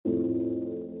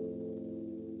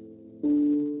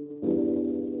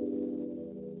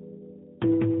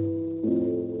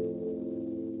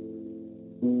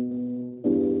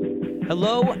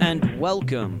Hello and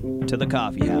welcome to the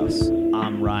Coffee House.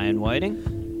 I'm Ryan Whiting.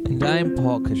 And I'm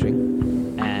Paul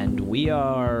Cushing. And we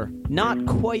are not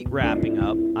quite wrapping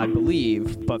up, I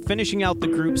believe, but finishing out the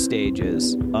group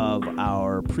stages of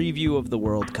our preview of the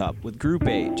World Cup with Group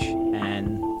H.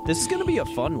 And this is going to be a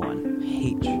fun one.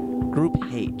 H. Group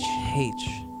H.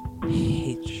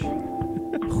 H.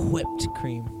 Whipped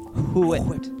cream.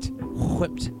 Whipped.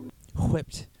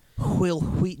 Will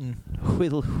Wheaton.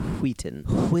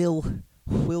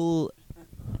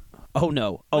 Oh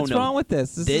no. What's wrong with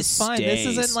this? This is fine. Stays.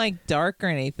 This isn't like dark or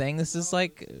anything. This is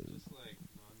like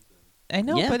I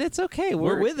know, Yeah. but it's okay.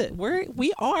 We're with it.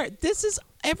 We are. This is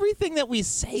everything that we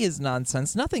say is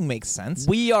nonsense. Nothing makes sense.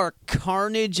 We are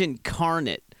carnage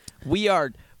incarnate. We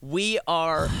are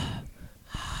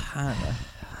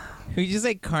Who did you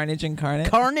say? Carnage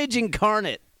incarnate. carnage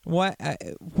incarnate. What?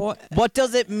 What? What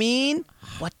does it mean?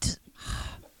 What?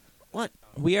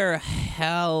 We are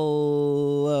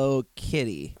Hello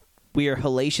Kitty. We are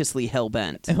hellaciously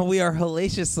hell-bent We are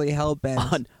hellaciously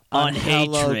hell-bent on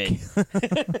Hello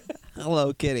hatred.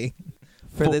 Hello Kitty.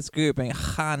 For this grouping,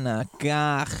 Gahana.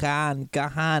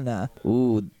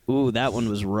 Ooh, that one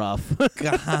was rough.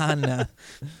 Gahana.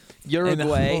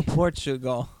 Uruguay, And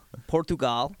Portugal.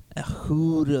 Portugal,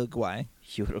 Uraguay.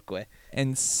 Uruguay.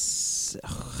 And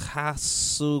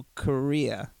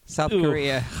Korea. South Ooh.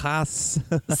 Korea.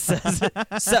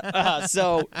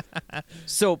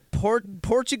 So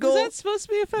Portugal, Is that supposed to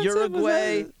be offensive?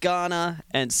 Uruguay, Ghana,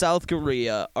 and South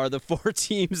Korea are the four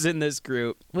teams in this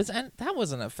group. That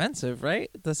wasn't offensive,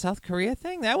 right? The South Korea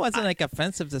thing? That wasn't like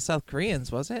offensive to South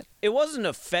Koreans, was it? It wasn't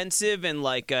offensive in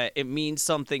like it means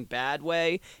something bad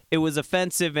way. It was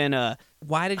offensive in a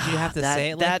Why did you have to say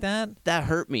it like that? That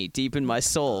hurt me deep in my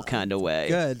soul kind of way.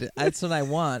 Good. That's what I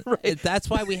want. Right. That's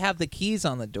why we have the keys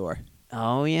on the door.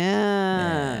 Oh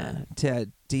yeah. To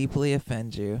deeply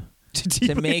offend you.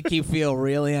 To make you feel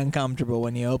really uncomfortable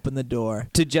when you open the door.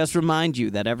 To just remind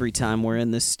you that every time we're in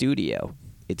the studio,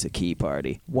 it's a key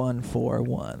party.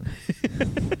 141.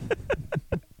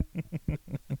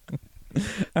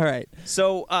 All right.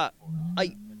 So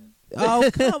Oh,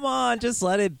 come on. Just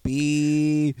let it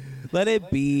be. Let it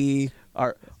be.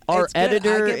 our It's good.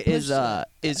 editor I get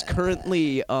is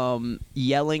currently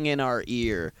yelling in our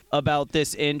ear about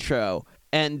this intro,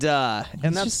 and that's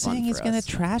He's just fun saying for he's going us.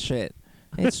 to trash it.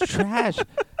 It's trash.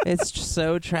 It's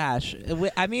so trash.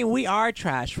 We are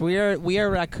trash. We are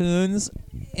raccoons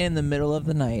in the middle of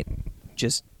the night.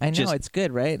 I know it's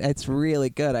good, right? It's really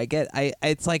good.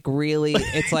 It's like really,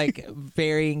 it's like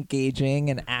very engaging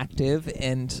and active,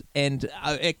 and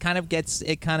it kind of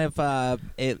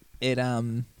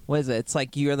what is it? It's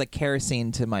like you're the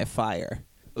kerosene to my fire.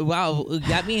 Wow,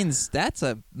 that means that's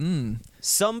a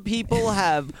Some people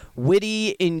have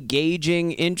witty,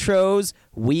 engaging intros.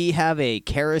 We have a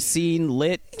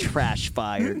kerosene-lit trash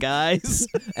fire, guys.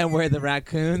 and we're the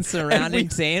raccoons surrounding,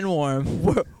 staying warm.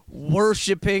 We're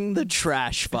worshipping the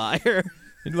trash fire.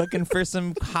 You're looking for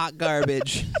some hot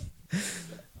garbage.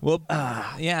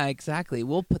 Yeah, exactly.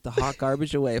 We'll put the hot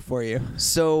garbage away for you.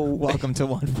 So Welcome to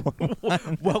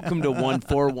 141. welcome to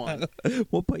 141.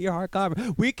 We'll put your hot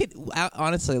garbage. We could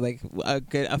honestly like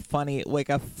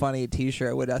a funny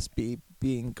T-shirt would us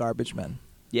being garbage men.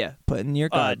 Yeah. Putting your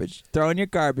garbage, throwing your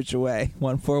garbage away.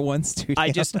 141 studio.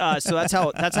 I just so that's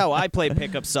how I play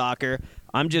pickup soccer.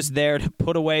 I'm just there to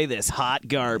put away this hot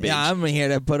garbage. Yeah, I'm here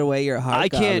to put away your hot I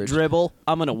garbage. can't dribble.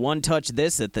 I'm gonna one-touch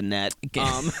this at the net.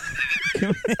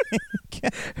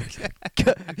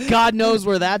 God knows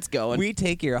where that's going. We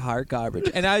take your hot garbage.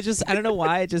 And I don't know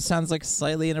why, it just sounds like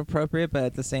slightly inappropriate, but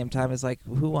at the same time, it's like,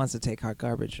 who wants to take hot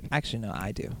garbage? Actually, no,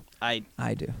 I do. I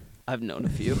do. I've known a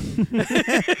few.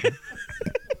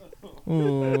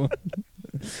 Ooh.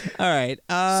 All right.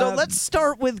 So let's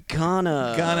start with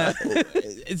Ghana.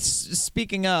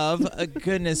 Speaking of,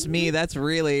 goodness me, that's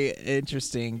really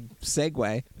interesting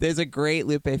segue. There's a great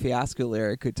Lupe Fiasco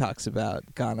lyric who talks about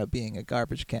Ghana being a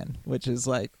garbage can, which is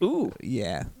like, Ooh.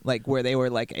 yeah, like where they were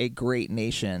like a great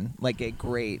nation, like a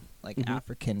great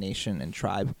African nation and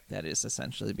tribe that is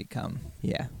essentially become,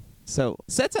 yeah. So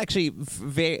that's actually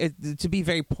to be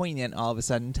very poignant all of a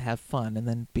sudden, to have fun and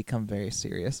then become very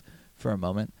serious for a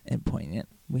moment and poignant.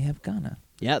 We have Ghana.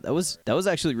 Yeah, that was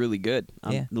actually really good.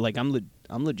 Yeah.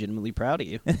 I'm legitimately proud of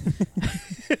you.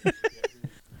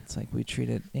 It's like we treat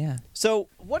it, yeah. So,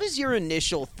 what is your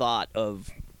initial thought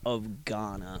of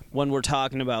Ghana when we're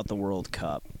talking about the World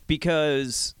Cup?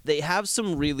 Because they have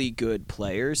some really good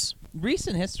players.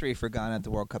 Recent history for Ghana at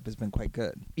the World Cup has been quite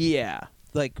good. Yeah.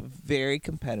 like very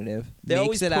competitive. They makes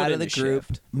always it put out in of the the group.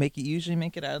 shift. Usually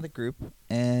make it out of the group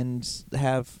and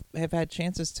have had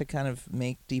chances to kind of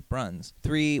make deep runs.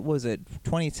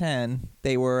 2010,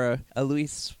 they were a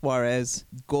Luis Suarez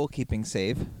goalkeeping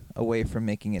save away from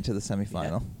making it to the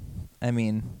semifinal. Yeah. I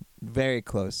mean, very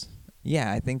close.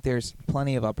 Yeah, I think there's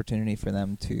plenty of opportunity for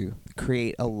them to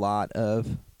create a lot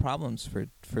of problems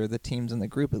for the teams in the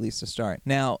group, at least to start.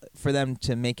 Now, for them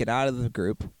to make it out of the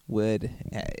group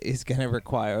is going to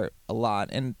require a lot,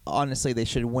 and honestly, they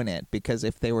should win it, because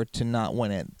if they were to not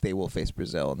win it, they will face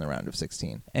Brazil in the round of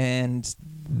 16, and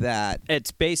that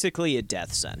it's basically a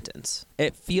death sentence.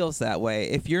 It feels that way.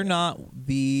 If you're not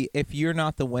the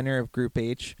winner of Group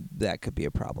H, that could be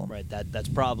a problem. Right. That's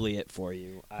probably it for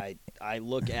you. I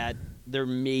look at, there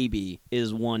maybe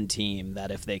is one team that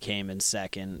if they came in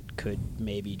second could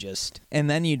maybe just, and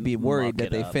then you'd be worried that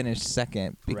they up. finished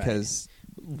second because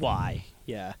why?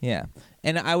 Yeah. Yeah.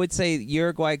 And I would say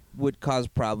Uruguay would cause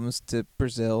problems to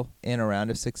Brazil in a round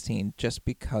of 16 just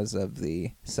because of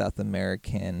the South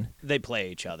American. They play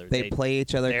each other. They play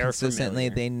each other consistently.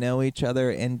 Familiar. They know each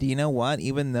other. And do you know what?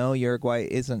 Even though Uruguay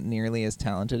isn't nearly as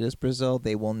talented as Brazil,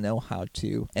 they will know how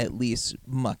to at least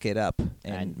muck it up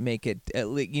and make it,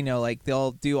 like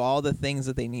they'll do all the things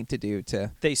that they need to do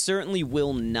to. They certainly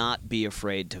will not be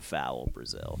afraid to foul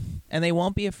Brazil. And they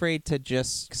won't be afraid to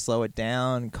just slow it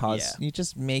down, you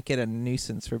just make it a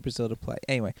nuisance for Brazil to play.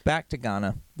 Anyway, back to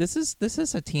Ghana. This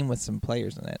is a team with some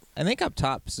players in it. I think up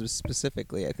top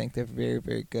specifically, I think they're very,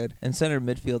 very good. And center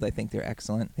midfield, I think they're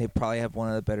excellent. They probably have one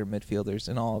of the better midfielders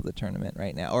in all of the tournament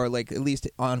right now, or like at least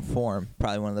on form,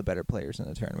 probably one of the better players in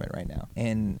the tournament right now.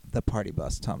 And the party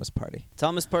bus, Thomas Partey.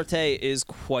 Thomas Partey is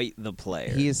quite the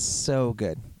player. He is so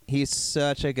good. He's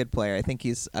such a good player. I think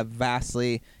he's a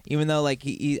vastly, even though like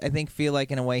I feel like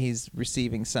in a way he's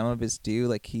receiving some of his due.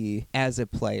 Like he, as a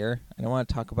player, I don't want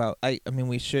to talk about. I mean,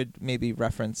 we should maybe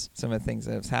reference some of the things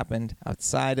that have happened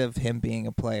outside of him being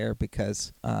a player,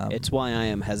 because it's why I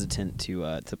am hesitant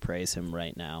to praise him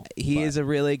right now. He is a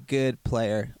really good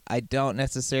player. I don't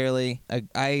necessarily.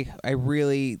 I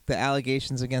really, the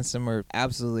allegations against him are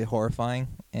absolutely horrifying.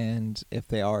 And if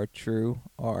they are true,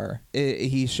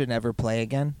 he should never play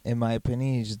again. In my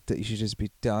opinion, he should just be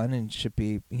done, and should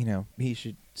be, he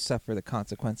should suffer the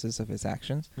consequences of his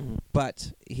actions. Mm-hmm.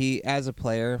 But he, as a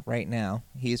player right now,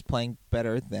 he is playing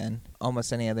better than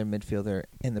almost any other midfielder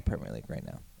in the Premier League right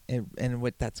now. And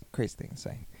that's a crazy thing to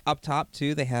say. Up top,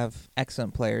 too, they have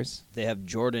excellent players. They have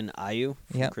Jordan Ayew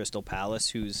from Crystal Palace,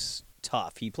 who's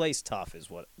tough. He plays tough is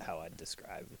how I'd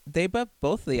describe him. They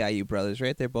both the Ayew brothers,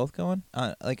 right? They're both going?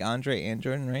 Like Andre and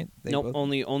Jordan, right? Nope,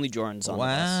 only Jordan's on the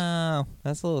list. Wow,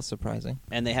 that's a little surprising.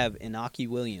 And they have Inaki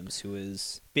Williams, who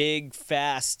is big,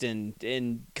 fast, and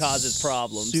causes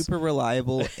problems. Super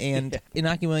reliable, and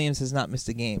Inaki Williams has not missed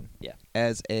a game. Yeah.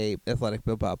 As a Athletic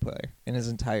Bilbao player in his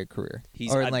entire career.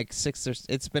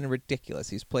 It's been ridiculous.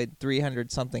 He's played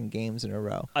 300-something games in a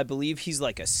row. I believe he's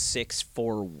like a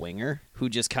 6'4" winger who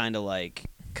just kind of like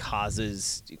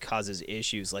causes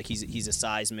issues. Like he's a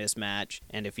size mismatch,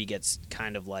 and if he gets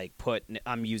kind of like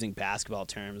I'm using basketball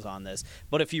terms on this,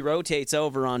 but if he rotates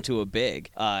over onto a big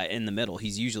in the middle,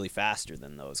 he's usually faster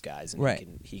than those guys, and right.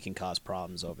 he can cause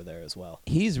problems over there as well.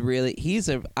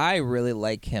 I really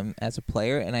like him as a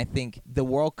player, and I think the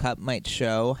World Cup might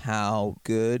show how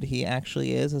good he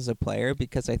actually is as a player,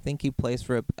 because I think he plays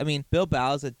for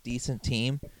Bilbao is a decent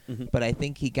team. Mm-hmm. But I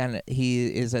think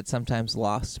he is at sometimes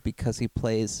lost because he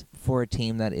plays for a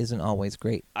team that isn't always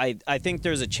great. I think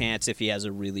there's a chance if he has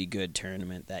a really good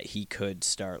tournament that he could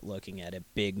start looking at a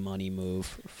big money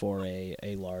move for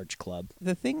a large club.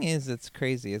 The thing is that's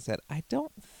crazy is that I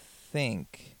don't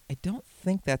think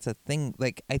that's a thing.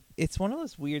 Like, it's one of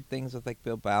those weird things with like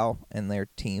Bilbao and their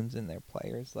teams and their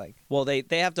players. Like, well, they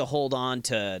have to hold on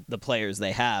to the players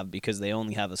they have because they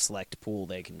only have a select pool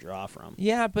they can draw from.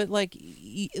 Yeah, but like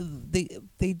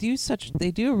they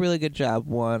do a really good job,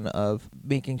 one, of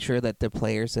making sure that the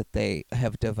players that they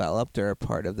have developed are a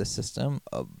part of the system.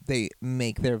 They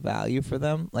make their value for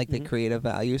them, like they create a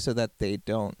value so that they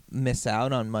don't miss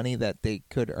out on money that they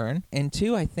could earn. And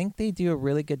two, I think they do a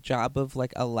really good job of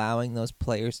like allowing those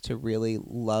players to really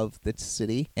love the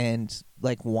city and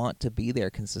like want to be there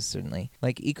consistently.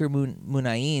 Like Iker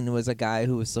Muniain was a guy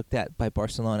who was looked at by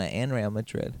Barcelona and Real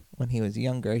Madrid when he was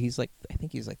younger. I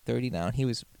think he's like 30 now, and he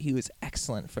was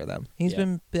excellent for them. He's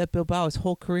been at Bilbao his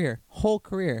whole career.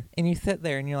 And you sit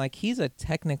there and you're like, he's a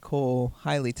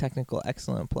highly technical,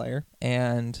 excellent player,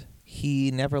 and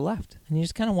he never left. And you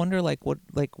just kind of wonder,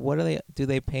 what do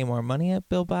they pay more money at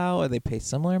Bilbao, or they pay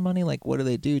similar money? Like, what do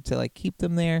they do to keep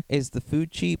them there? Is the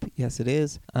food cheap? Yes, it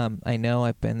is. I know,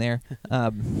 I've been there. I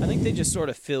think they just sort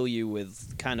of fill you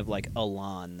with kind of like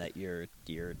elan that you're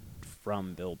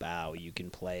from Bilbao, you can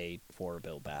play for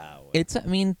Bilbao.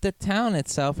 The town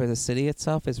itself, or the city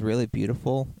itself, is really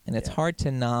beautiful, and it's hard to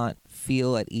not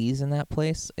feel at ease in that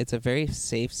place. It's a very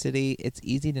safe city. It's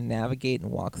easy to navigate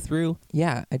and walk through.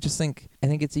 Yeah, I think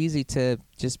it's easy to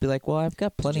just be like, well, I've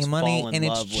got plenty of money, and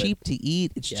it's cheap to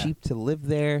eat. It's cheap to live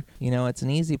there. It's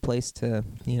an easy place to,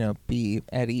 be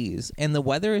at ease. And the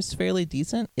weather is fairly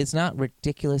decent. It's not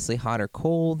ridiculously hot or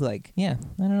cold. I don't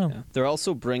know. Yeah. They're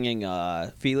also bringing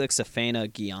Felix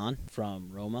Afena-Guion from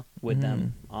Roma with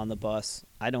them on the bus.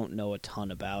 I don't know a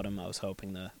ton about him. I was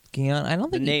hoping Guion, I don't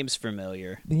think the name's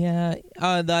familiar. Yeah,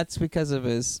 that's because of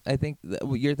his. I think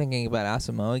you're thinking about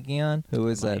Asamoah Gyan, who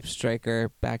was a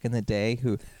striker back in the day.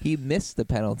 Who he missed the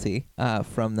penalty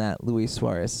from that Luis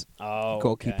Suarez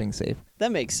goalkeeping save.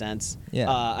 That makes sense. Yeah,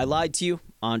 I lied to you.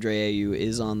 Andre Ayew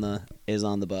is on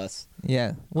the bus.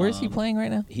 Yeah, where is he playing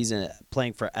right now? He's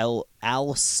playing for Al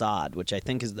Sadd, which I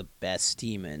think is the best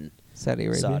team in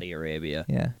Saudi Arabia.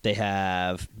 Yeah. They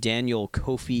have Daniel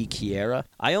Kofi Kiera.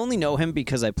 I only know him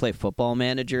because I play Football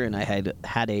Manager, and I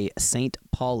had a St.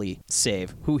 Pauli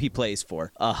save, who he plays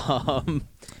for.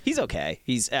 He's okay.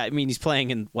 He's playing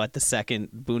in the second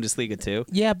Bundesliga too.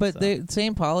 Yeah, but the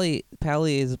St. Pauli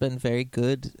has been very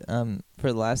good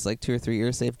for the last 2 or 3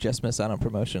 years. They've just missed out on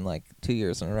promotion 2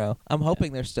 years in a row. I'm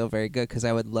hoping they're still very good, because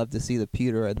I would love to see the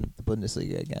Pewter in the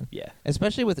Bundesliga again. Yeah,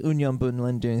 especially with Union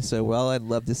Berlin doing so well. I'd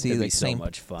love to see so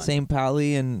much fun. St.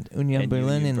 Pauli and Union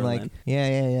Berlin, and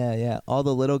yeah, all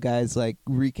the little guys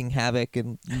wreaking havoc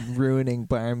and ruining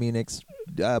Bayern Munich's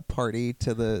party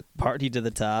to the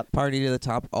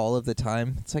top all of the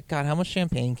time. It's God, how much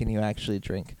champagne can you actually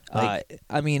drink?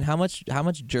 How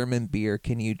much German beer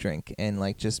can you drink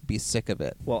and just be sick of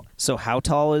it? Well, so how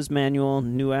tall is Manuel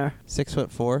Neuer?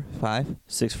 6'4", 5.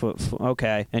 6'4",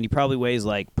 okay, and he probably weighs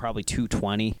probably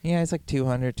 220. Yeah, he's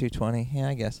 200, 220. Yeah,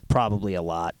 I guess probably a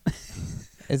lot.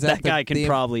 Is that guy can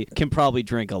probably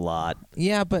drink a lot?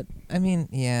 Yeah, but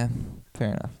yeah, fair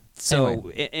enough. So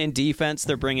anyway. In defense,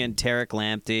 they're bringing Tarek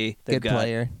Lamptey. Good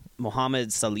player. Mohamed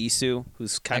Salisu,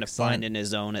 who's kind of finding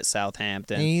his own at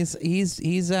Southampton. He's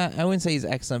I wouldn't say he's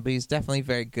excellent, but he's definitely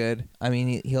very good.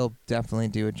 He'll definitely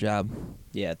do a job.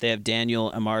 Yeah, they have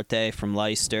Daniel Amarte from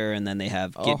Leicester, and then they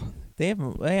have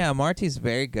Amarte's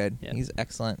very good. Yeah. He's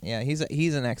excellent. Yeah,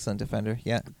 he's an excellent defender.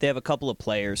 Yeah. They have a couple of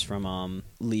players from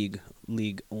Ligue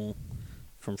 1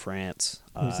 from France.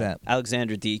 Who's that?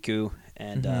 Alexandre Diku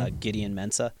and Gideon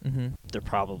Mensah. Mm-hmm. They're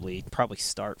probably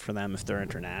start for them if they're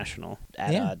international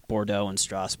at Bordeaux and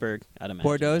Strasbourg. I'd imagine.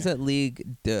 Bordeaux's at Ligue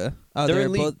 2. Oh, they're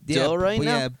in Ligue 2 right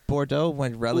now? Yeah, Bordeaux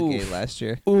went relegated last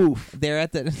year. Oof. They're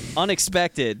at the...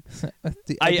 Unexpected.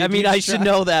 I should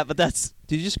know that, but that's...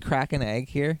 Did you just crack an egg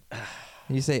here?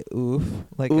 You say oof.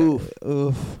 Oof.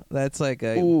 Oof. That's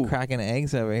cracking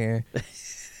eggs over here.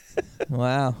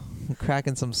 Wow. I'm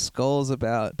cracking some skulls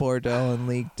about Bordeaux and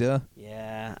Ligue 2.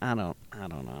 Yeah, I don't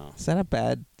know. Is that a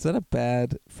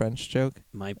bad French joke?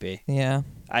 Might be. Yeah.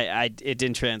 It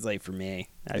didn't translate for me.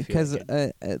 Because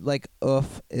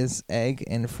oof is egg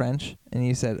in French, and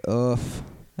you said oof,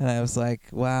 and I was like,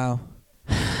 wow.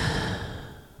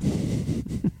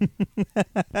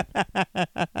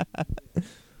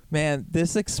 Man,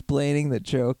 this explaining the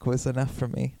joke was enough for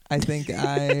me. I think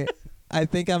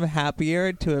I'm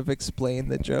happier to have explained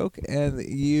the joke, and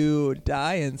you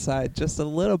die inside just a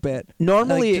little bit.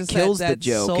 Normally, it kills the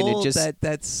joke, soul, and it just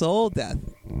that soul death.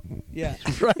 Yeah,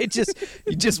 right.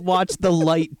 You just watch the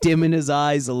light dim in his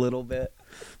eyes a little bit.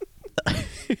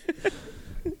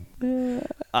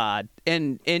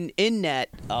 And in net,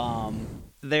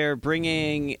 they're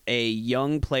bringing a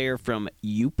young player from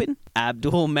Eupen,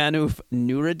 Abdul Manuf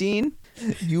Nuruddin.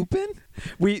 Eupen?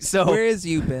 Where is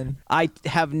Eupen? I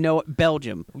have no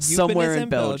Belgium. Eupen somewhere is in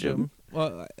Belgium.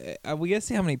 Well, we gotta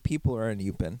see how many people are in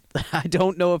Eupen. I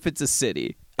don't know if it's a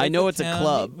city. I know it's a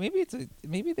club.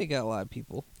 Maybe they got a lot of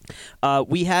people.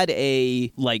 We had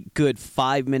a good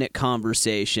 5-minute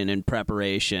conversation in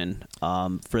preparation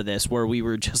for this, where we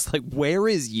were just where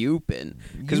is Eupen?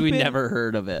 Because we never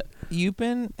heard of it.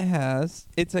 Eupen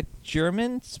it's a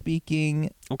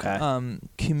German-speaking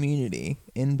community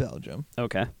in Belgium.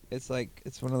 Okay. It's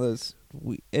one of those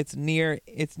it's near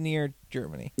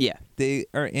Germany. Yeah. They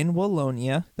are in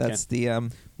Wallonia. That's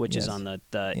the which is on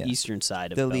the eastern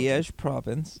side of the Belgium. Liège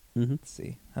province. Mm-hmm. Let's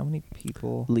see how many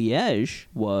people. Liège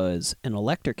was an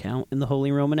elector count in the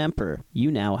Holy Roman Emperor.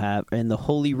 You now have in the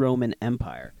Holy Roman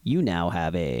Empire. You now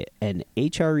have an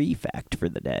HRE fact for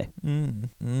the day.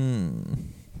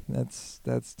 That's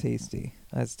tasty.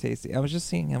 That's tasty. I was just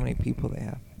seeing how many people they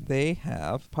have. They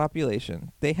have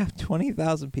population. They have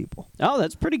 20,000 people. Oh,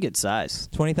 that's pretty good size.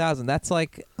 20,000. That's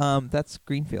like that's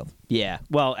Greenfield. Yeah.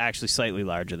 Well, actually, slightly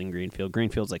larger than Greenfield.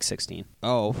 Greenfield's like 16.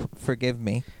 Oh, forgive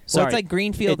me. Sorry. Well, it's like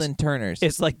Greenfield and Turners.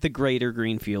 It's like the greater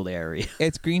Greenfield area.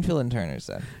 It's Greenfield and Turners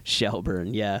then.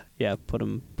 Shelburne. Yeah. Put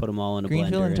them all in a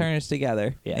Greenfield blender and Turners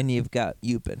together. Yeah. And you've got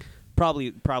Eupen.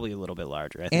 Probably a little bit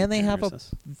larger. I think And they have a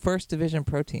Turners first division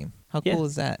pro team. How cool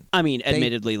is that? I mean,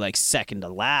 admittedly, like second to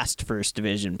last first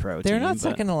division pro team. They're not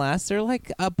second to last. They're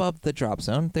like above the drop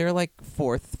zone. They're like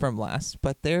fourth from last,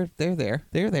 but they're there.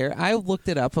 They're there. I looked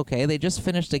it up. Okay, they just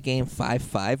finished a game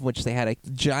 5-5, which they had a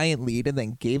giant lead and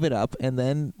then gave it up, and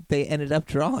then they ended up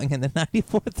drawing in the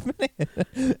 94th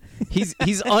minute.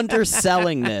 He's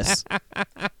underselling this.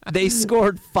 They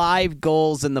scored 5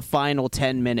 goals in the final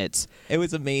 10 minutes. It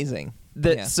was amazing.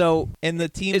 So and the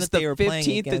team it's that they were playing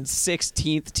 15th against, and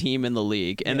 16th team in the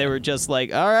league, and they were just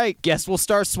like, all right, guess we'll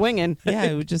start swinging. Yeah,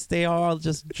 it was just they are all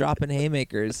just dropping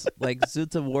haymakers. Like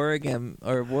Zuta Wargam,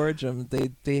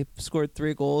 they scored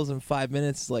 3 goals in 5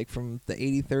 minutes, like from the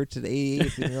 83rd to the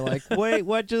 88th, and you're like, wait,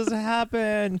 what just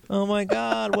happened? Oh my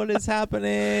God, what is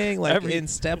happening? Like in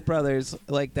Step Brothers,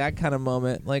 like that kind of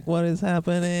moment. Like, what is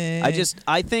happening?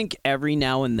 I think every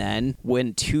now and then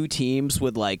when two teams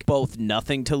with like both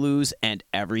nothing to lose and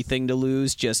everything to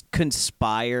lose just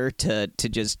conspire to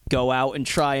just go out and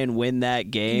try and win that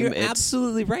game. You're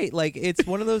absolutely right. Like it's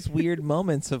one of those weird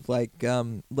moments of like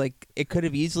it could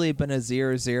have easily been a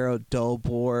 0-0 dull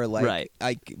bore. Like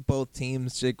both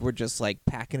teams were just like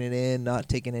packing it in, not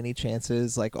taking any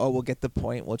chances. Like, oh, we'll get the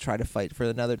point. We'll try to fight for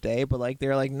another day. But like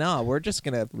they're like, no, we're just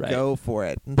gonna go for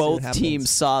it. Both teams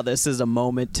saw this as a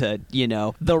moment to,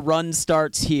 the run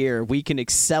starts here. We can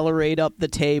accelerate up the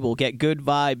table, get good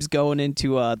vibes going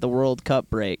into the World Cup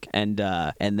break, and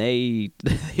they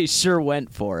sure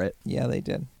went for it. Yeah, they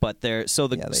did. But the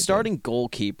starting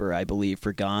goalkeeper, I believe,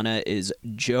 for Ghana is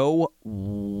Joe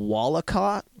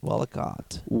Wallacott.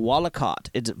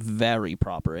 It's very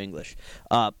proper English.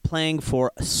 Playing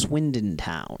for Swindon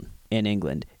Town in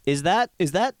England. Is that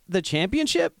the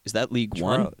championship? Is that League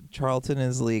One? Charlton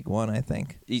is League One, I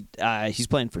think. He's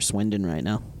playing for Swindon right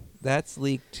now. That's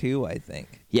League 2, I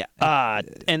think. Yeah.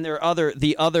 And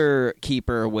the other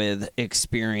keeper with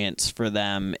experience for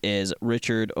them is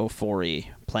Richard Ofori,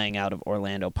 playing out of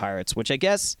Orlando Pirates, which I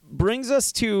guess brings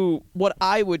us to what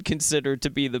I would consider to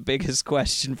be the biggest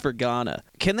question for Ghana.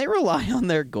 Can they rely on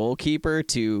their goalkeeper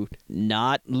to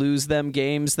not lose them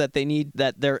games that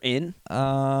they're in?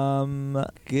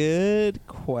 Good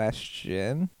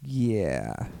question.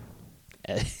 Yeah.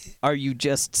 Are you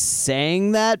just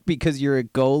saying that because you're a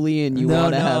goalie and you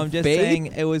want to have faith? No, I'm just saying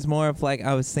it was more of like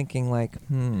I was thinking like,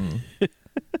 can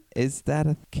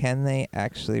they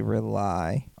actually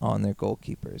rely on their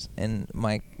goalkeepers? And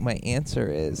my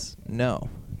answer is no.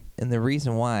 And the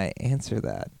reason why I answer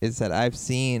that is that I've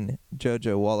seen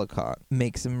Jojo Wallacott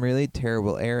make some really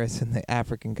terrible errors in the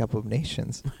African Cup of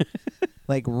Nations.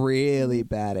 Like really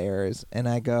bad errors. And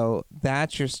I go,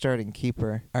 that's your starting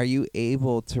keeper. Are you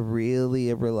able to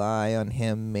really rely on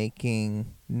him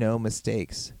making no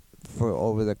mistakes for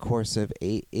over the course of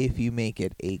 8, if you make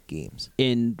it 8 games?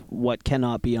 In what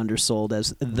cannot be undersold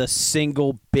as the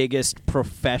single biggest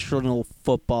professional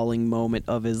footballing moment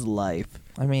of his life.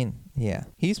 I mean, yeah.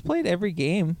 He's played every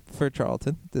game for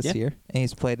Charlton this year. And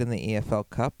he's played in the EFL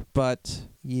Cup. But,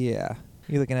 yeah.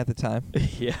 You're looking at the time?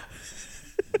 Yeah.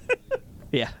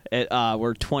 Yeah,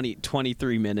 we're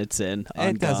 23 minutes in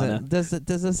on Ghana.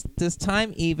 Does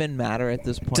time even matter at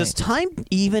this point? Does time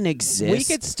even exist? We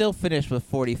could still finish with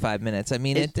 45 minutes. I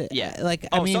mean, we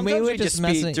would just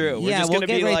speed through. Yeah, we'll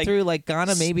get right through. Like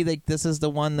Ghana, maybe this is the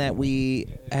one that we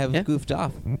have goofed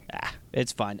off.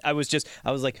 It's fine. I was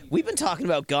like, we've been talking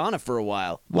about Ghana for a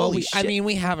while. Well, we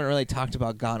haven't really talked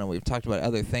about Ghana. We've talked about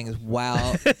other things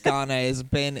while Ghana has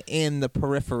been in the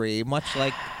periphery, much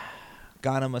like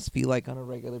Ghana must feel like on a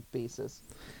regular basis.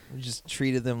 We just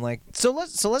treated them like. So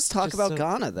let's talk about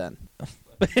Ghana then.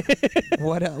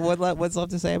 What's left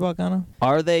to say about Ghana?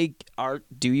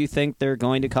 Do you think they're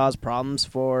going to cause problems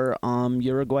for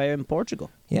Uruguay and Portugal?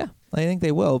 Yeah. I think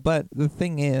they will, but the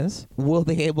thing is, will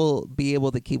they be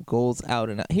able to keep goals out?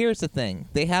 And here's the thing: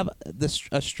 they have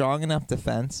a strong enough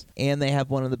defense, and they have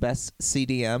one of the best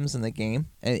CDMs in the game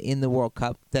in the World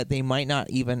Cup that they might not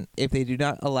even, if they do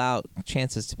not allow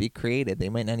chances to be created, they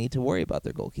might not need to worry about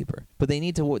their goalkeeper. But they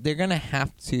need to. They're gonna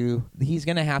have to. He's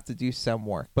gonna have to do some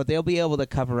work, but they'll be able to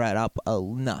cover it up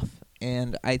enough.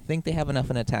 And I think they have enough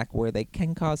in attack where they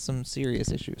can cause some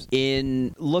serious issues.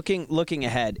 In looking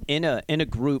ahead, in a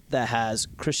group that has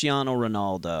Cristiano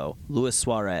Ronaldo, Luis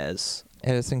Suarez,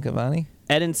 Edinson Cavani,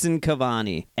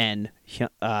 and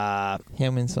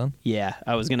Heung-min Son. Yeah,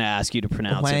 I was gonna ask you to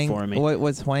pronounce it for me. What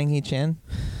was Hwang Hee-chan?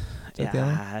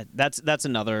 Yeah, that's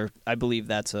another. I believe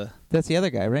that's the other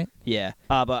guy, right? Yeah.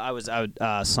 But I would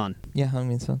Son. Yeah,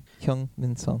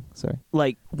 Heung-min Son. Sorry.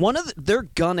 Like they're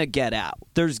gonna get out.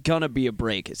 There's gonna be a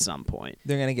break at some point.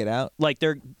 They're gonna get out. Like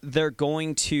they're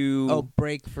going to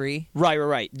break free.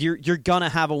 Right. You're gonna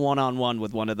have a one-on-one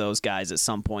with one of those guys at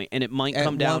some point, and it might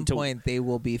come down to at one point they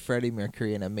will be Freddie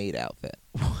Mercury in a maid outfit.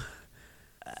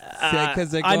 Because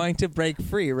they're going to break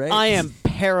free, right? I am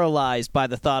paralyzed by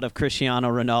the thought of Cristiano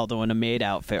Ronaldo in a maid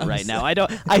outfit right now. I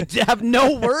have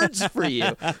no words for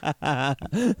you. I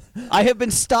have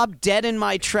been stopped dead in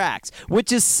my tracks,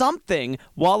 which is something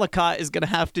Walcott is going to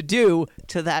have to do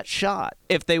to that shot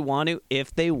if they want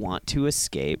to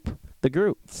escape the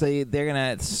group. So they're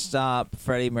going to stop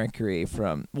Freddie Mercury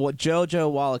from... Well,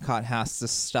 Jojo Walcott has to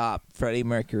stop Freddie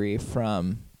Mercury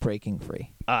from breaking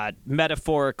free.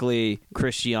 Metaphorically,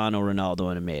 Cristiano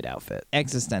Ronaldo in a maid outfit.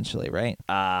 Existentially, right?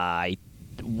 I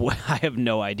have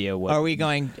no idea what. Are we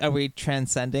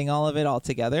transcending all of it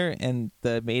altogether, and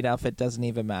the maid outfit doesn't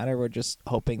even matter? We're just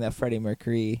hoping that Freddie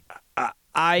Mercury.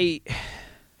 I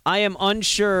am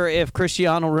unsure if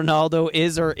Cristiano Ronaldo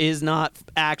is or is not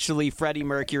actually Freddie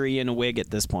Mercury in a wig at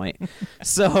this point.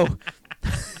 So.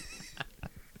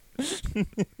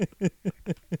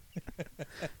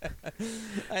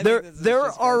 There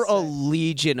are a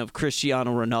legion of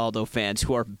Cristiano Ronaldo fans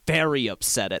who are very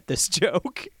upset at this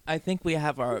joke. I think we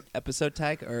have our episode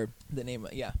tag or the name.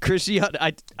 Yeah, Cristiano.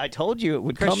 I told you it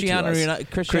would come to us.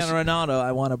 Cristiano Ronaldo.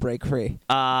 I want to break free.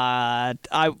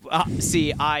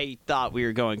 See. I thought we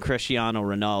were going Cristiano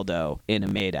Ronaldo in a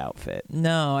maid outfit.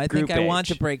 No, I Group think I want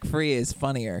H. to break free is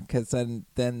funnier because then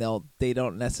they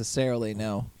don't necessarily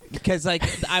know. Because I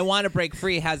want to break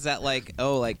free has that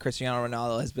Cristiano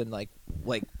Ronaldo has been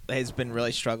has been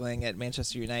really struggling at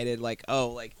Manchester United,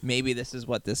 maybe this is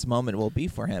what this moment will be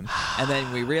for him. And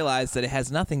then we realize that it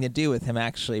has nothing to do with him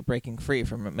actually breaking free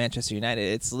from Manchester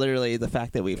United. It's literally the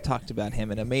fact that we've talked about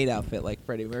him in a maid outfit like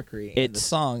Freddie Mercury in the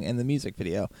song and the music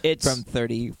video from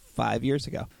 35 years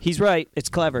ago. He's right. It's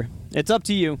clever. It's up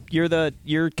to you.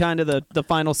 You're kind of the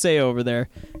final say over there,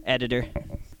 editor.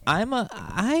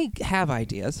 I have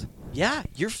ideas. Yeah,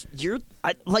 you're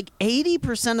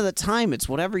 80% of the time it's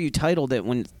whatever you titled it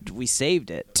when we saved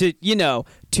it to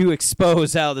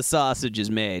expose how the sausage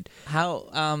is made. How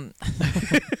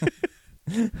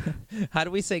how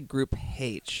do we say group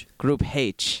H? Group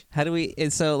H. How do we?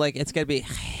 So it's gotta be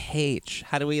H.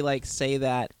 How do we say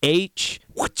that? H.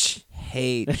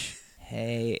 H.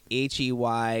 Hey.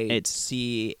 H-E-Y. It's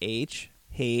C-H.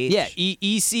 H. Yeah.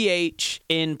 E-C-H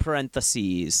in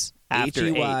parentheses. After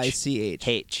H-E-Y-C-H.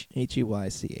 H.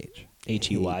 H-E-Y-C-H.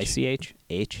 H-E-Y-C-H.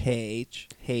 H. H.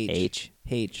 H.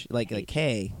 H. Like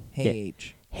K.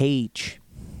 H. H.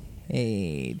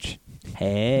 H.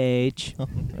 H. Oh,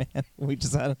 man. We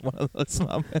just had one of those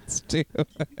moments, too.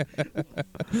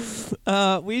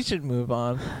 We should move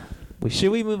on.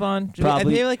 Should we move on?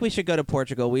 Probably. I feel like we should go to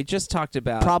Portugal. We just talked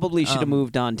about... Probably should have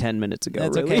moved on 10 minutes ago.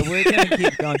 That's really. okay. We're going to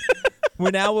keep going.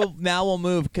 We'll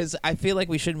move because I feel like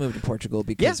we should move to Portugal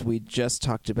because we just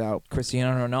talked about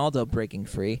Cristiano Ronaldo breaking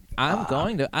free.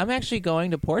 I'm actually going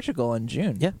to Portugal in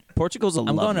June. Yeah, Portugal's a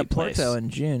lovely place. I'm going to Porto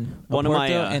in June. Porto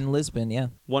and Lisbon. Yeah.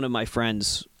 One of my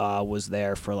friends was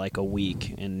there for a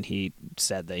week, and he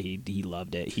said that he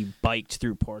loved it. He biked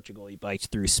through Portugal. He biked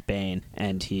through Spain,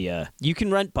 and you can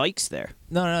rent bikes there.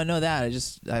 No, that.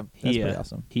 That's pretty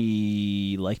awesome.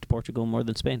 He liked Portugal more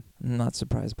than Spain. I'm not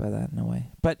surprised by that, no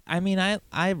way. But I mean, I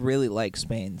really like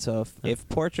Spain. So if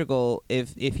Portugal,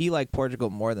 if he liked Portugal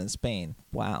more than Spain,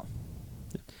 wow.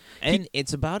 And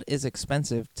it's about as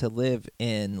expensive to live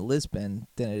in Lisbon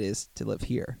than it is to live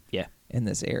here. Yeah. In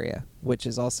this area, which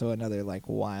is also another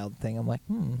wild thing. I'm like,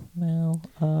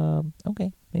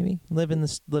 okay, maybe live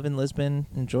in Lisbon,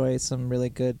 enjoy some really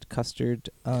good custard.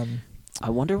 I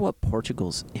wonder what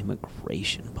Portugal's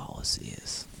immigration policy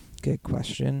is. Good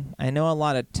question. I know a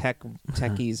lot of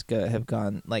techies have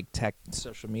gone, like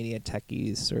social media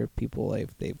techies or people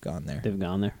they've gone there. They've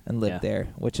gone there and lived there,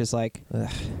 which is like, ugh.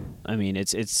 I mean,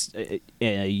 it's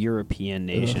a European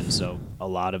nation, so a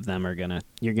lot of them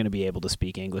you're gonna be able to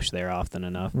speak English there often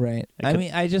enough. Right. I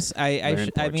mean, I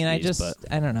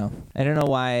don't know. I don't know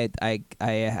why I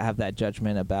have that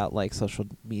judgment about like social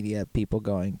media people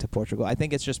going to Portugal. I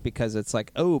think it's just because it's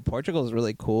like, oh, Portugal is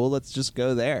really cool. Let's just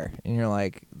go there. And you're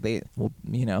like, I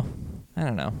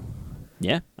don't know.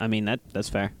 Yeah, I mean that's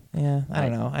fair. Yeah, I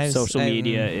don't know. Social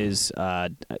media is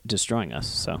destroying us.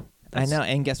 So I know,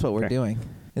 and guess what we're doing?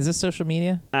 Is this social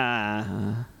media?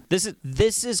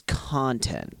 This is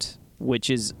content, which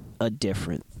is a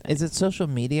different thing. Is it social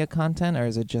media content or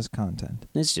is it just content?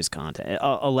 It's just content.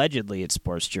 Allegedly, it's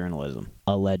sports journalism.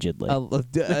 Allegedly.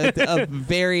 A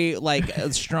very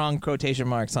strong quotation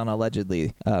marks on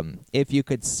allegedly. If you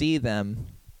could see them,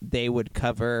 they would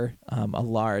cover a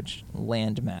large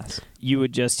land mass. You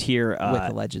would just hear with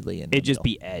allegedly in it'd just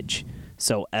be edge.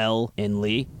 So L in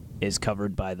Lee is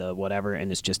covered by the whatever,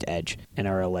 and it's just edge, and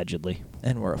our allegedly.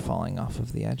 And we're falling off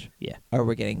of the edge. Yeah. Or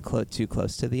we're getting too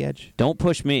close to the edge. Don't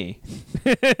push me.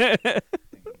 You're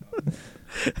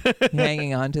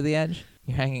hanging on to the edge?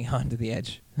 You're hanging on to the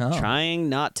edge. Oh. Trying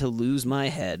not to lose my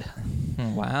head.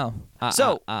 Wow.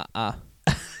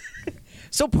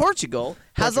 So Portugal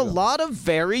has a lot of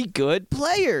very good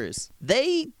players.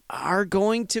 They are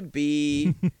going to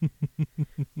be...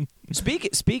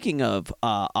 Speaking of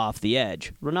off the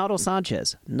edge, Ronaldo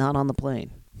Sanchez, not on the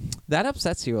plane. That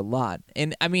upsets you a lot.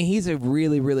 And, I mean, he's a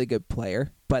really, really good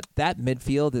player, but that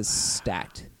midfield is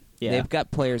stacked. Yeah. They've got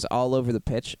players all over the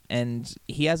pitch, and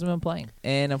he hasn't been playing.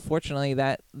 And unfortunately,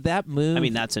 that move... I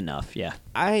mean, that's enough, yeah.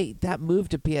 That move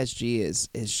to PSG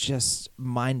is just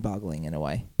mind-boggling in a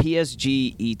way.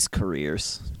 PSG eats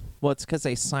careers. Well, it's because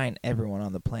they sign everyone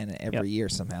on the planet every year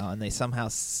somehow, and they somehow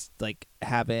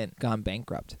haven't gone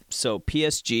bankrupt. So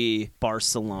PSG,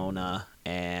 Barcelona,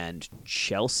 and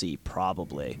Chelsea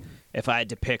probably. If I had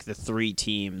to pick the three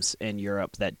teams in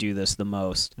Europe that do this the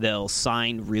most, they'll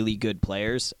sign really good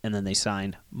players, and then they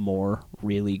sign more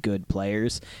really good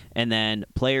players. And then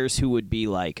players who would be,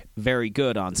 very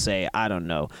good on, say, I don't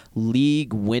know,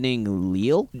 league-winning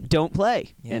Lille don't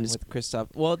play. Yeah, and with Christophe.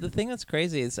 Well, the thing that's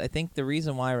crazy is I think the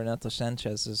reason why Renato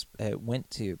Sanchez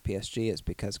went to PSG is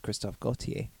because Christophe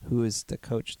Gaultier, who is the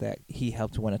coach that he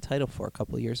helped win a title for a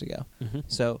couple of years ago. Mm-hmm.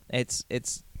 So it's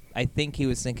I think he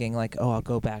was thinking I'll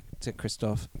go back to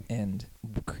Christophe and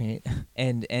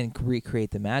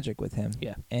recreate the magic with him.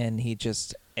 Yeah. And he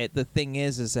just the thing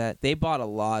is that they bought a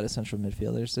lot of central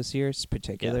midfielders this year,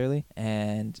 particularly,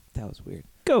 and that was weird.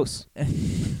 Ghost.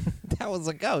 That was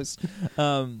a ghost.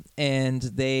 And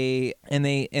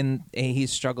he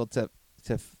struggled to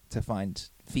find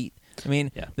feet. I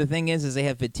mean, The thing is they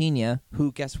have Vitinha,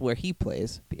 who guess where he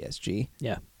plays? PSG.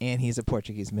 Yeah. And he's a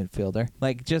Portuguese midfielder.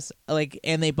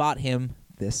 And they bought him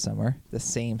this summer, the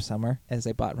same summer as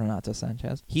they bought Renato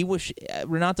Sanchez.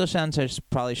 Renato Sanchez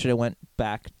probably should have went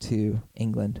back to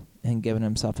England and given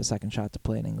himself a second shot to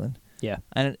play in England. Yeah.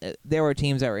 And there were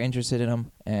teams that were interested in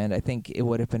him, and I think it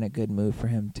would have been a good move for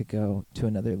him to go to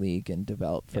another league and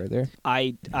develop further.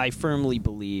 I firmly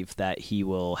believe that he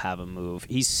will have a move.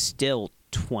 He's still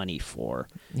 24.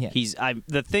 Yeah.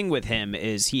 The thing with him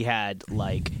is he had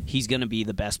he's going to be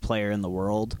the best player in the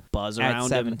world buzz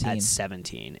around him at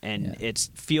 17, and it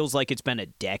feels like it's been a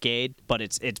decade, but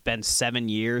it's been 7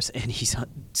 years and he's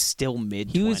still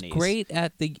mid-20s. He was great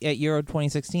at Euro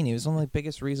 2016. He was one of the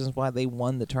biggest reasons why they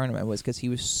won the tournament was because he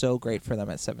was so great for them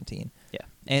at 17. Yeah.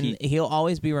 And he'll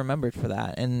always be remembered for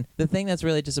that. And the thing that's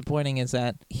really disappointing is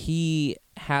that he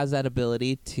has that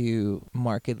ability to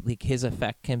market. His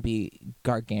effect can be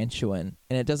gargantuan.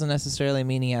 And it doesn't necessarily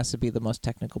mean he has to be the most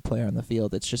technical player on the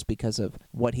field. It's just because of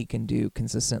what he can do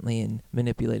consistently in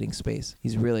manipulating space.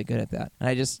 He's really good at that.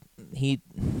 And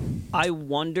I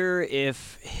wonder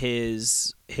if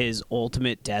his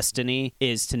ultimate destiny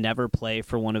is to never play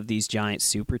for one of these giant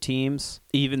super teams,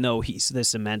 even though he's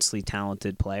this immensely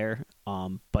talented player,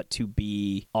 but to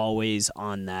be always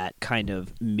on that kind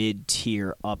of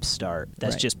mid-tier upstart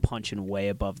that's just punching way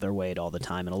above their weight all the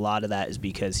time. And a lot of that is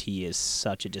because he is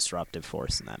such a disruptive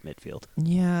force in that midfield.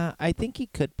 Yeah, I think he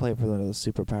could play for one of those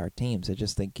superpower teams. I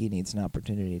just think he needs an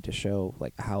opportunity to show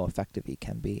how effective he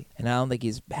can be. And I don't think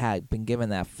he's been given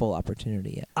that full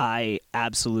opportunity yet. I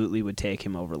absolutely would take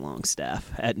him over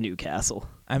Longstaff at Newcastle.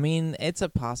 I mean, it's a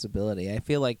possibility. I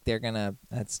feel like they're gonna.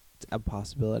 a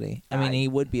possibility. I mean, I- he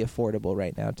would be affordable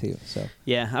right now too. So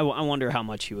Yeah, I wonder how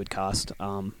much he would cost.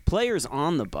 Players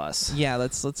on the bus. yeah,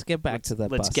 let's get back to the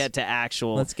Let's bus. get to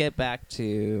actual. Let's get back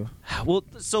to Well,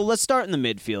 so let's start in the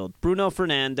midfield. Bruno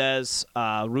Fernandes,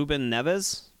 Ruben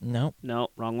Neves. no.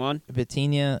 Wrong one.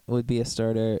 Vitinha would be a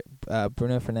starter.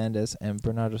 Bruno Fernandes and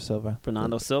Bernardo Silva.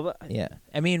 Bernardo Silva. Yeah,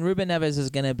 I mean Ruben Neves is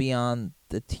going to be on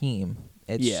the team.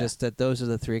 It's just that those are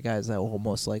the three guys that will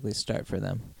most likely start for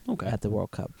them at the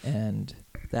World Cup, and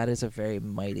that is a very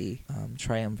mighty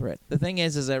triumvirate. The thing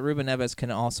is that Ruben Neves can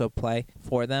also play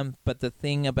for them, but the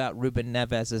thing about Ruben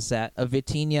Neves is that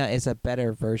Vitinha is a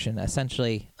better version,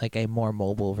 essentially like a more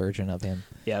mobile version of him.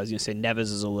 Yeah, I was gonna say Neves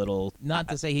is a little. Not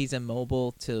to say he's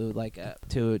immobile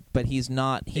but he's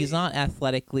not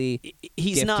athletically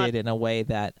gifted in a way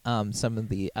that some of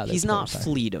the other. He's not players are.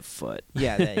 fleet of foot.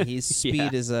 Yeah, that his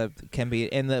speed can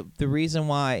be, and the reason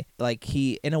why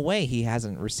he in a way he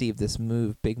hasn't received this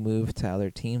big move to other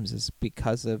teams is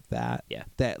because of that. Yeah,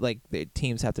 that the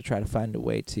teams have to try to find a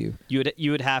way to.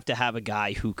 You would have to have a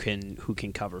guy who can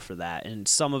cover for that, and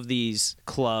some of these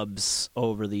clubs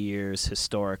over the years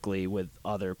historically with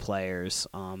other players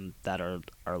that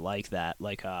are like that,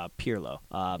 like Pirlo.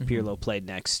 Pirlo played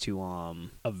next to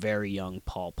a very young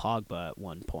Paul Pogba at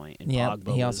one point. And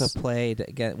Pogba he also played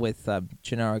again with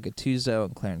Gennaro Gattuso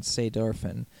and Clarence Seedorf,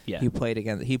 and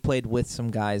he played with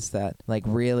some guys that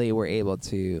really were able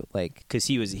to because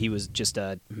he was just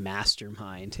a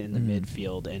mastermind in the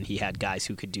midfield, and he had guys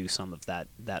who could do some of that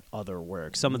other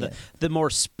work, some of the more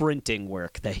sprinting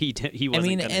work that he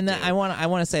wasn't. I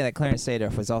want to say that Clarence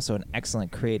Seedorf was also an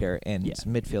excellent creator and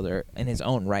midfielder in his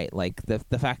own right. Like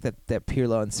the fact that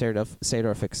Pirlo and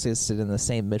Seedorf existed in the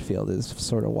same midfield is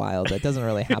sort of wild. That doesn't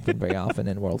really happen very often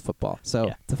in world football.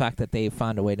 So the fact that they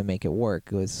found a way to make it work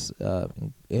was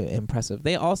impressive.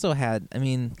 They also had,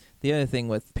 the other thing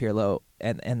with Pirlo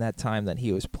and that time that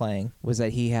he was playing was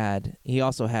that he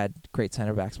also had great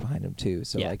center backs behind him too.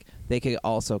 So they could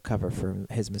also cover for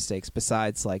his mistakes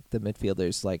besides the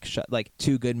midfielders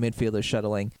two good midfielders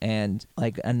shuttling and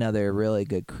another really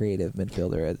good creative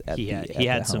midfielder he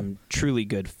had some truly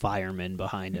good firemen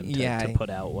behind him to put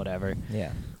out whatever.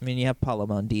 Yeah. You have Paolo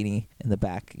Maldini in the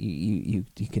back. You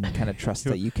can kind of trust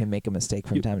that you can make a mistake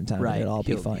from time to time and it'll all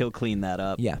be fine. He'll clean that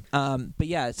up. Yeah. But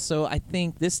yeah, so I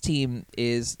think this team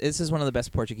is one of the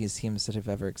best Portuguese teams that have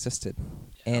ever existed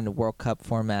in World Cup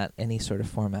format, any sort of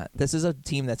format. This is a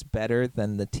team that's better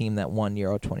than the team that won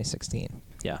Euro 2016.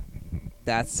 Yeah.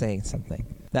 That's saying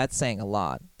something. That's saying a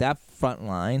lot. That front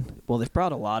line. Well, they've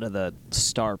brought a lot of the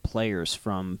star players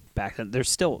from back then. They're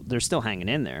still hanging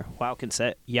in there.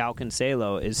 João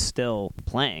Cancelo is still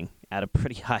playing at a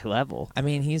pretty high level.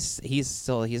 He's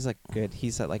good.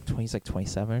 He's at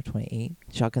 27 or 28.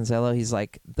 João Cancelo, he's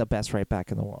the best right back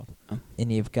in the world. Oh.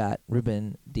 And you've got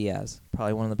Ruben Diaz,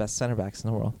 probably one of the best center backs in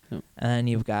the world. Oh. And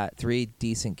you've got three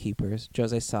decent keepers.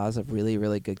 Jose Sa is a really,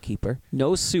 really good keeper.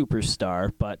 No superstar,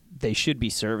 but they should be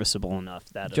serviceable enough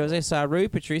that Jose Sa, Rui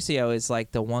Patricio is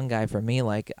the one guy for me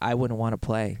I wouldn't want to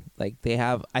play. They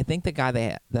have, I think the guy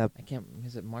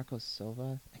is it Marcos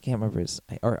Silva? I can't remember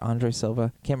or Andre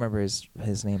Silva. Can't remember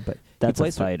his name, but that's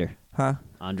a fighter. Huh?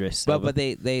 Andre Silva. But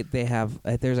they have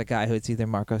there's a guy who it's either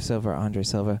Marco Silva or Andre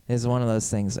Silva. It's one of those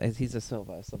things. He's a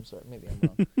Silva of some sort. Maybe I'm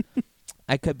wrong.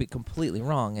 I could be completely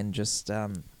wrong and just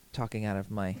talking out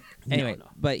of my anyway. No.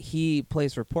 But he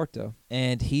plays for Porto,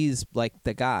 and he's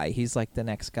the guy. He's the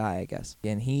next guy, I guess,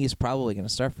 and he's probably going to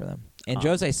start for them. And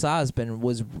Jose Sa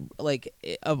was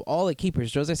of all the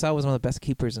keepers, Jose Sa was one of the best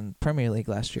keepers in Premier League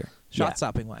last year, shot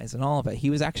stopping wise and all of it. He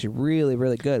was actually really,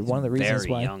 really good. One of the reasons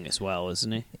very why young as well,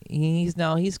 isn't he? He's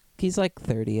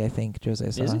 30, I think. Jose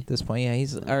Sa at this point. Yeah,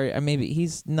 he's or maybe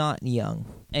he's not young.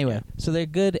 Anyway, so they're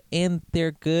good and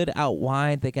they're good out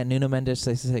wide. They got Nuno Mendes,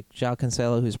 João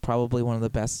Cancelo, who's probably one of the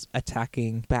best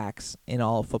attacking backs in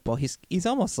all of football. He's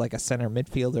almost like a center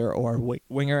midfielder or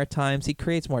winger at times. He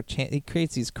creates he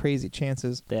creates these crazy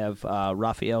chances. They have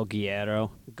Rafael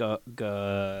Guerreiro.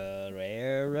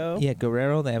 Yeah,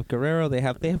 Guerreiro. They have Guerreiro. They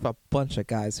have a bunch of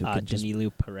guys who can Danilo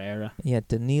Pereira. Yeah,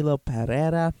 Danilo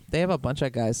Pereira. They have a bunch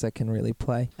of guys that can really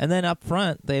play. And then up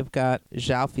front, they've got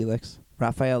João Felix,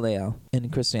 Rafael Leao,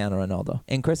 and Cristiano Ronaldo.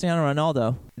 And Cristiano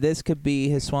Ronaldo, this could be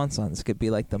his swan song. This could be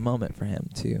the moment for him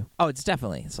to. Oh, it's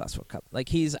definitely his last World Cup. I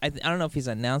don't know if he's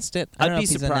announced it. I'd be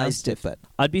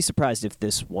surprised if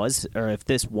this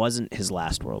wasn't his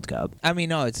last World Cup.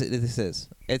 No, this is.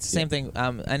 It's the same thing.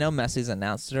 I know Messi's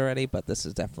announced it already, but this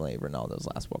is definitely Ronaldo's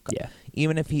last World Cup. Yeah.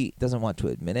 Even if he doesn't want to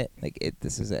admit it,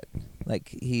 this is it.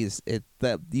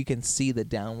 You can see the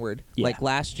downward. Yeah.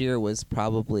 Last year was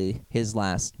probably his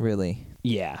last really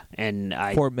Yeah, and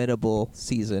formidable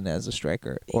season as a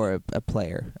striker or a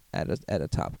player at a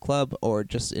top club or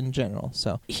just in general.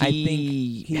 So I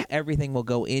think everything will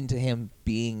go into him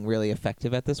being really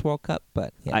effective at this World Cup.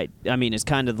 But yeah. I mean, it's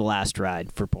kind of the last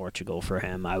ride for Portugal for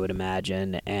him, I would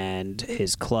imagine, and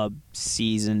his club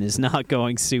season is not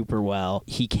going super well.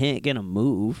 He can't get a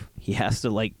move. He has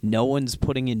to, no one's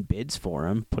putting in bids for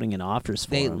him, putting in offers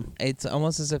for him. It's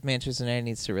almost as if Manchester United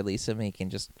needs to release him and he can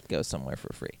just go somewhere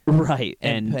for free. Right.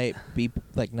 And be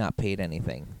not paid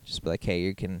anything. Just be like, hey,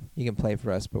 you can play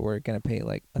for us, but we're going to pay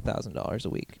 $1,000 a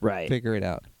week. Right. Figure it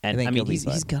out. And I mean,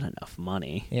 he's got enough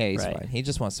money. Yeah, he's fine. He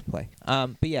just wants to play.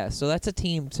 But yeah, so that's a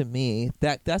team to me.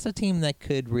 That's a team that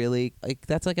could really,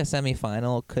 that's like a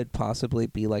semifinal, could possibly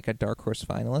be like a dark horse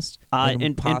finalist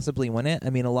and possibly win it. I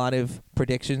mean, a lot of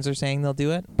predictions are saying they'll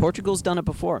do it. Portugal's done it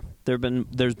before.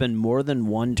 There's been more than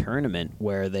one tournament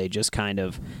where they just kind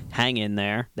of hang in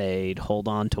there. They'd hold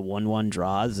on to 1-1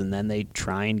 draws, and then they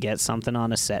try and get something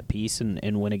on a set piece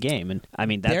and win a game. And I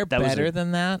mean, they're better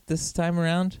than that this time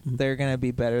around. Mm-hmm. They're going to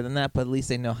be better than that, but at least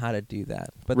they know how to do that.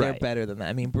 But they're better than that.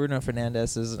 I mean, Bruno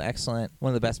Fernandes is one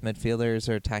of the best midfielders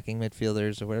or attacking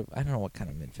midfielders or whatever. I don't know what kind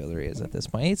of midfielder he is at this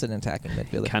point. He's an attacking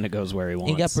midfielder. Kind of goes where he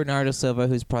wants. You got Bernardo Silva,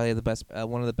 who's probably the best,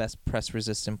 one of the best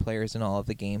press-resistant players in all of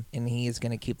the game, and he is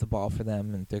going to keep the ball for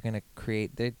them, and they're going to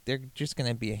create. They're just going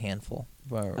to be a handful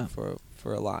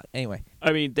for a lot. Anyway,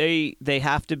 I mean, they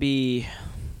have to be,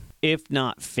 if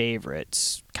not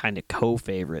favorites, kind of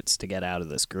co-favorites to get out of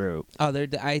this group. Oh,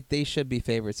 they should be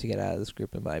favorites to get out of this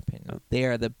group, in my opinion. They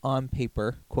are on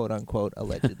paper, quote unquote,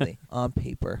 allegedly, on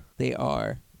paper, they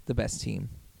are the best team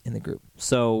in the group.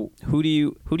 So who do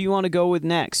you want to go with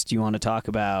next? Do you want to talk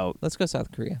about? Let's go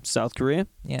South Korea. South Korea?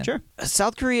 Yeah, sure.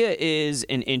 South Korea is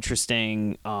an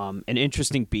interesting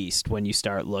beast when you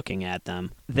start looking at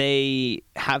them. They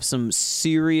have some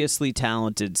seriously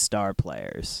talented star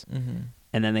players,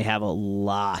 and then they have a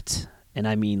lot. And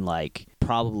I mean,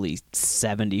 probably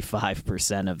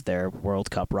 75% of their World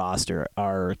Cup roster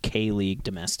are K-League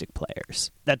domestic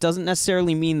players. That doesn't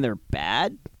necessarily mean they're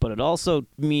bad, but it also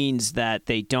means that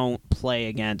they don't play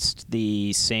against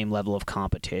the same level of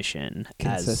competition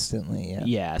consistently.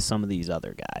 as some of these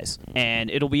other guys. And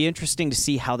it'll be interesting to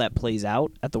see how that plays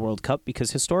out at the World Cup,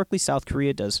 because historically South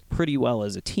Korea does pretty well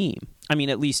as a team. I mean,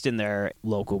 at least in their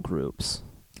local groups.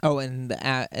 Oh, and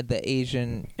the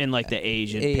Asian... In the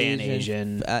Asian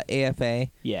Pan-Asian... AFA.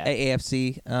 Yeah.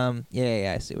 AFC.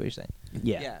 Yeah, I see what you're saying.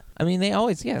 Yeah. I mean, they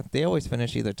always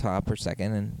finish either top or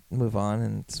second and move on,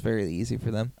 and it's very easy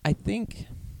for them. I think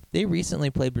they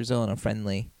recently played Brazil in a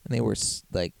friendly, and they were,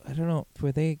 I don't know,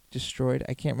 were they destroyed?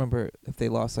 I can't remember if they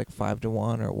lost 5-1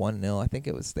 or 1-0. I think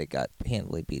it was they got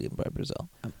handily beaten by Brazil.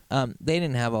 They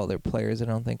didn't have all their players, I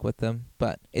don't think, with them,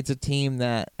 but it's a team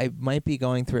that I might be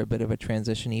going through a bit of a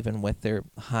transition even with their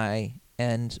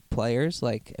high-end players.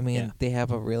 They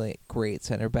have a really great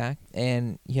center back,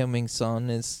 and Heung-min Son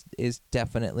is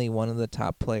definitely one of the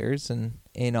top players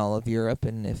in all of Europe,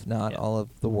 and if not all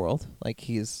of the world.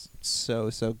 He's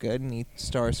so good, and he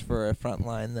stars for a front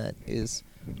line that is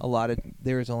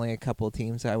there's only a couple of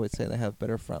teams I would say that have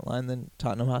better front line than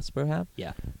Tottenham Hotspur have.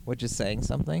 Yeah. Which is saying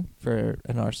something for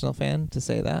an Arsenal fan to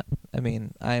say that. I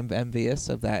mean, I'm envious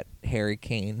of that Harry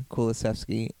Kane,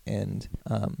 Kulusevski, and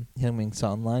Heung-min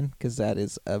Son line, because that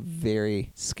is a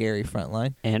very scary front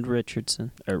line. And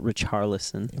Richarlison.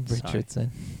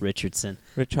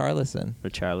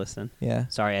 Richarlison. Yeah.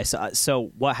 Sorry, I saw.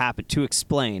 So what happened? To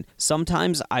explain,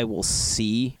 sometimes I will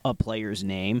see a player's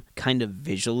name kind of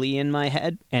visually in my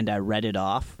head, and I read it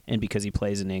off. And because he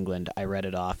plays in England, I read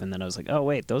it off, and then I was like, oh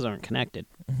wait, those aren't connected.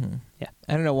 Mm-hmm. Yeah.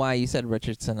 I don't know why you said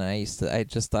Richardson. I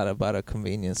just thought about a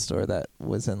convenience store that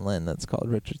was in Lynn that's called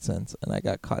Richardson's, and I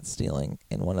got caught stealing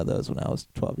in one of those when I was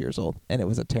 12 years old, and it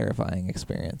was a terrifying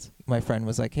experience. My friend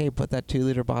was like, hey, put that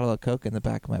 2-liter bottle of Coke in the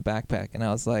back of my backpack, and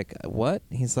I was like, what?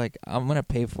 He's like, I'm going to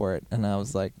pay for it, and I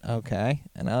was like, okay.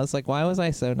 And I was like, why was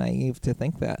I so naive to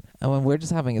think that? And when we're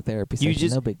just having a therapy session,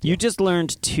 no big deal. You just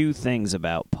learned two things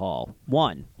about Paul.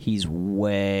 One, he's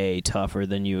way tougher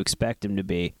than you expect him to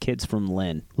be. Kid's from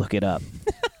Lynn. Look it up.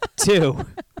 Two.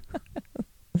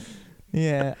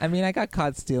 Yeah, I mean, I got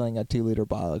caught stealing a 2-liter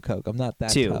bottle of Coke. I'm not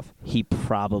that tough. He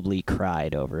probably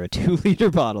cried over a 2-liter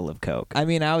bottle of Coke. I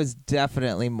mean, I was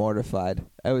definitely mortified.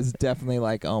 I was definitely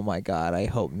like, oh my God, I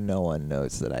hope no one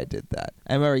knows that I did that.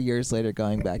 I remember years later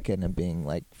going back in and being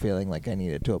feeling like I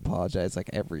needed to apologize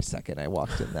every second I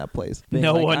walked in that place.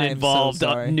 No one involved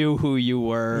knew who you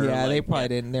were. Yeah, they probably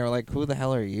didn't. They were like, who the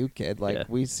hell are you, kid?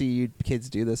 We see you kids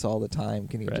do this all the time.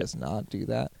 Can you just not do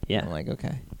that? Yeah. I'm like,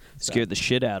 okay. Scared the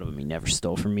shit out of him. He never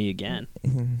stole from me again.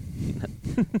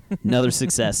 Another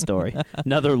success story.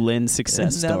 Another Lynn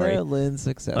success story. Another Lynn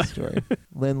success story.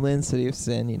 Lynn, city of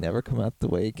sin. You never come out the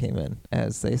way you came in,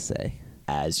 as they say.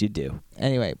 As you do.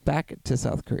 Anyway, back to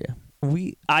South Korea.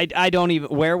 I don't even.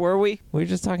 Where were we? We were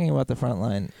just talking about the front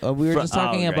line. We were just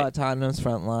talking right. about Tottenham's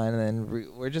front line, and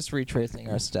then we're just retracing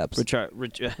our steps.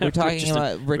 We're talking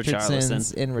about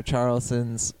Richardson's and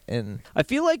Richarlison's, and I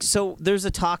feel like there's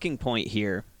a talking point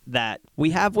here that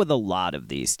we have with a lot of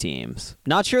these teams.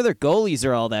 Not sure their goalies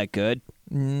are all that good.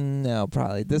 No,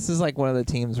 probably. This is like one of the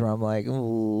teams where I'm like,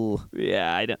 ooh.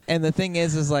 Yeah, I don't. And the thing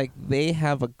is like they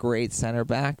have a great center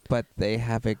back, but they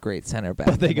have a great center back.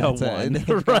 But they got one.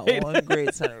 They've got one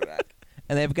great center back.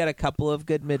 And they've got a couple of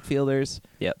good midfielders.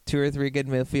 Yep. 2 or 3 good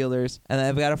midfielders. And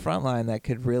they've got a front line that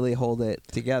could really hold it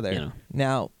together. Yeah.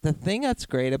 Now, the thing that's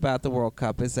great about the World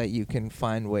Cup is that you can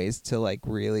find ways to like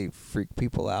really freak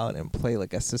people out and play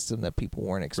like a system that people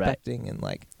weren't expecting and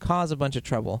like cause a bunch of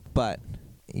trouble. But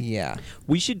yeah,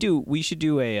 we should do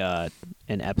an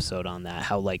episode on that.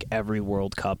 How like every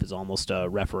World Cup is almost a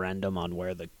referendum on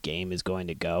where the game is going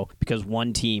to go, because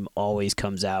one team always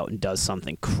comes out and does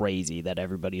something crazy that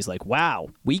everybody's like, "Wow,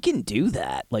 we can do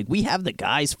that! Like we have the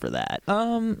guys for that."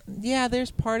 Yeah,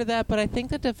 there's part of that, but I think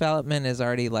the development is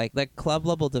already like the club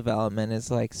level development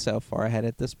is like so far ahead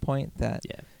at this point that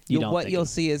you'll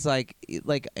see is like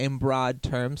in broad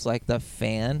terms, like the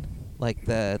fan. Like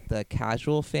the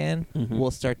casual fan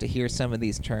will start to hear some of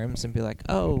these terms and be like,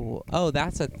 oh,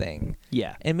 that's a thing.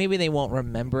 Yeah. And maybe they won't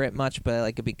remember it much, but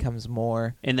like it becomes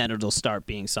more. And then it'll start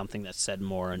being something that's said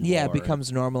more and more. Yeah, it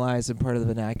becomes normalized and part of the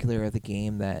vernacular of the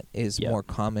game that is more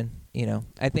common. You know,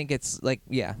 I think it's like,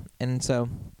 yeah. And so,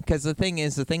 because the thing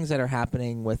is, the things that are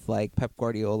happening with like Pep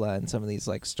Guardiola and some of these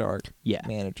like star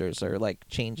managers are like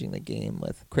changing the game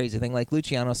with crazy thing. Like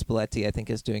Luciano Spalletti, I think,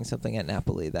 is doing something at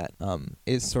Napoli that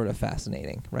is sort of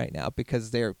fascinating right now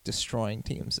because they're destroying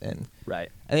teams. And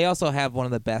they also have one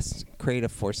of the best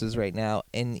creative forces right now.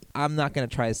 And I'm not going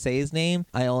to try to say his name.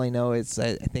 I only know I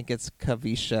think it's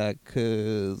Kavisha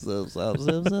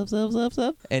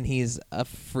and he's a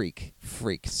freak.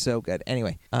 So good.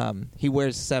 Anyway, he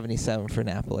wears 77 for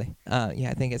Napoli.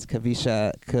 I think it's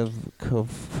Kavisha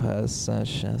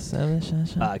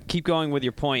keep going with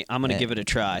your point. I'm going to give it a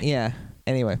try. Yeah.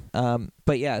 Anyway,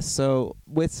 but yeah, so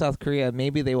with South Korea,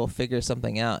 maybe they will figure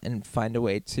something out and find a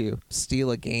way to steal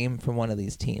a game from one of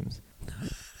these teams.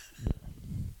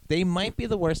 They might be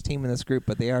the worst team in this group,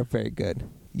 but they are very good.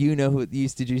 You know who? Are you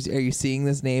seeing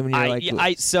this name? And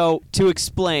you're so to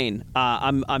explain,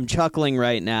 I'm chuckling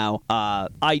right now.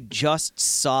 I just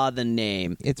saw the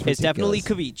name. It's definitely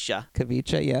Kavicha.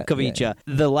 Kavicha, yeah. Kavicha. Yeah.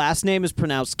 The last name is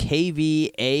pronounced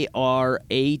Kvaratskhelia.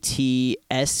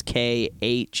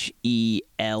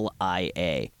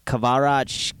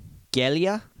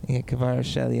 Kvaratskhelia. Yeah,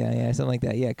 Kvaratskhelia, yeah, something like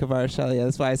that. Yeah, Kvaratskhelia.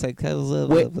 That's why I said blah,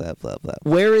 blah, blah.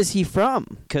 Where is he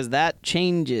from? Because that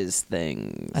changes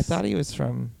things. I thought he was,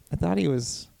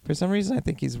 for some reason, I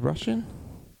think he's Russian.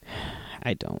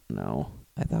 I don't know.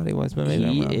 I thought he was, but maybe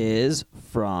I'm wrong. He is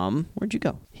from, where'd you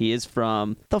go? He is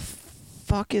from, the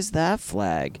fuck is that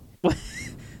flag?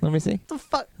 Let me see. The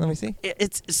fuck? Let me see.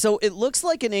 It looks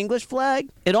like an English flag.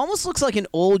 It almost looks like an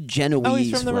old Genoese flag. Oh,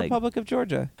 he's from the Republic of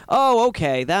Georgia. Oh,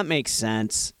 okay. That makes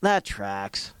sense. That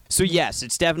tracks. So yes,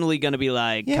 it's definitely going to be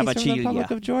like he's from the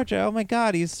Republic of Georgia. Oh my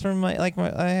God, he's from Maybe you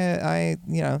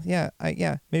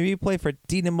play for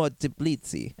Dinamo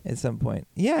Tbilisi at some point.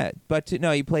 Yeah, but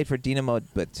no, he played for Dinamo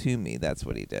Batumi. That's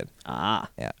what he did. Ah,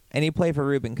 yeah, and he played for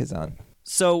Rubin Kazan.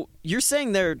 So you're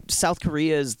saying South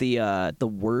Korea is the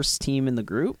worst team in the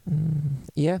group?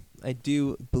 Yeah, I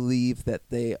do believe that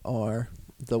they are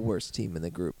the worst team in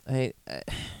the group.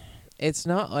 It's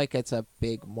not like it's a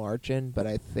big margin, but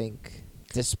I think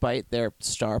despite their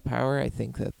star power, I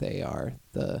think that they are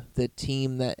the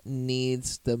team that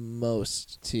needs the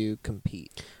most to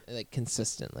compete like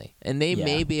consistently. And they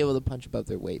may be able to punch above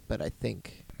their weight, but I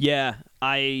think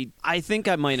I think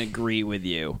I might agree with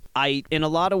you. In a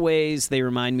lot of ways, they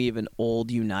remind me of an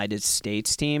old United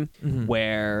States team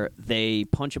where they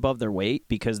punch above their weight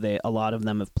because a lot of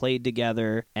them have played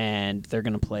together and they're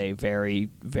going to play very,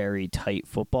 very tight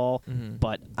football.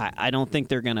 But I don't think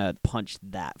they're going to punch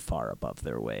that far above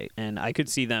their weight. And I could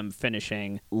see them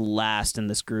finishing last in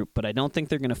this group, but I don't think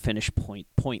they're going to finish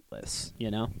pointless,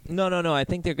 you know? No. I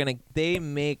think they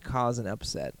may cause an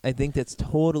upset. I think that's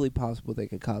totally possible they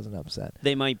could cause an upset.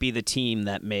 They might be the team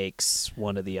that makes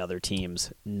one of the other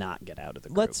teams not get out of the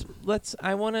group.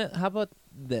 How about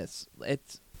this?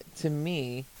 It's, to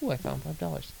me, I found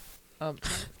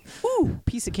 $5.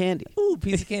 Piece of candy. Ooh,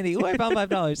 piece of candy. Ooh, I found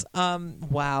 $5.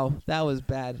 Wow, that was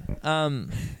bad.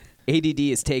 ADD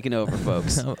is taking over,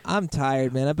 folks. I'm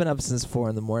tired, man. I've been up since 4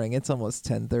 a.m. It's almost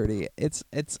 10:30.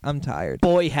 I'm tired.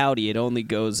 Boy, howdy, it only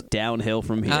goes downhill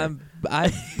from here.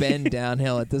 I've been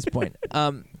downhill at this point.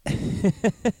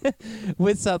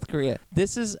 With South Korea,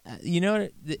 this is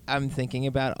I'm thinking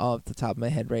about off the top of my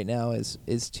head right now is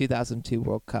 2002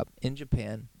 World Cup in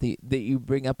Japan. You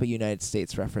bring up a United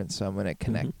States reference, so I'm going to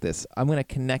connect this. I'm going to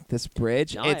connect this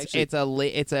bridge. No,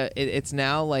 It's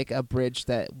now like a bridge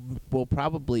that will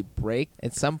probably break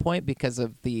at some point because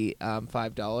of the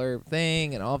 $5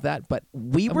 thing and all of that. But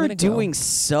we were doing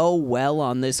so well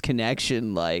on this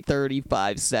connection like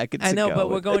 35 seconds ago. I know, but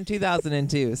we're going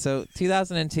 2002. So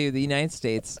 2002, the United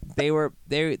States, they were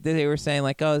saying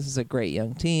like, oh, this is a great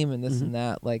young team and this and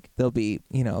that. Like they'll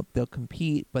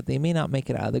compete, but they may not make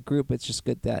it out of the group. It's just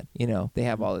good that they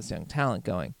have all this young talent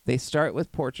going. They start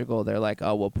with Portugal. They're like,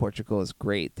 oh well, Portugal is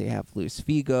great. They have Luis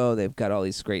Figo. They've got all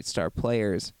these great star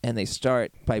players, and they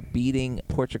start by beating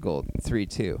Portugal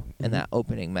 3-2 in that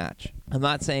opening match. I'm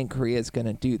not saying Korea is going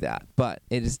to do that, but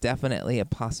it is definitely a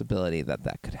possibility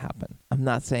that could happen. I'm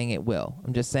not saying it will.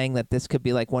 I'm just saying that this could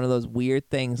be like one of those weird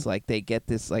things, like they get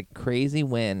this like crazy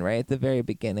win right at the very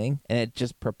beginning, and it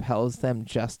just propels them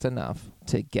just enough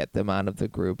to get them out of the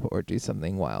group or do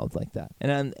something wild like that.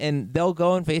 And they'll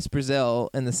go and face Brazil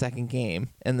in the second game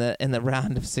in the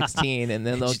round of 16, and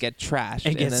then they'll get trashed,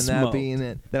 and then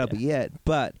that'll be it.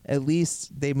 But at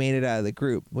least they made it out of the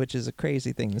group, which is a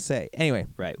crazy thing to say. Anyway,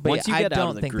 right. But once you get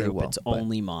out of the group, will, it's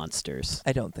only monsters.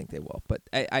 I don't think they will, but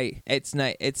it's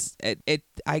not.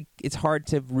 It's hard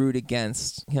to root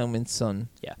against Heung-min Son.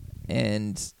 Yeah,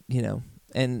 and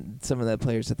and some of the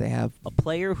players that they have. A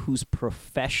player who's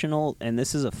professional, and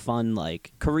this is a fun,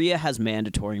 like, Korea has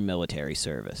mandatory military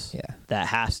service. Yeah. That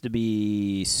has to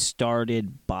be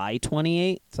started by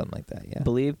 28. Something like that, yeah. I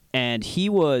believe. And he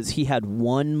had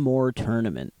one more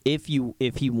tournament. If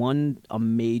he won a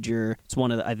major, it's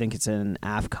one of the, I think it's an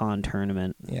AFCON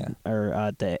tournament. Yeah.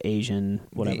 Or the Asian,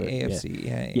 whatever. The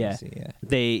AFC,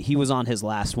 yeah. He was on his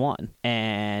last one,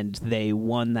 and they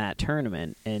won that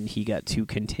tournament, and he got to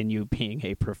continue being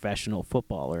a professional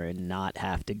footballer and not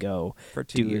have to go for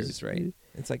 2 years, right?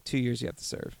 It's like 2 years you have to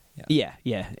serve.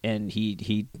 Yeah, and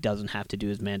he doesn't have to do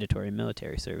his mandatory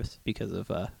military service because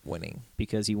of winning,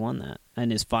 because he won that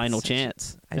and his final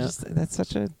chance. That's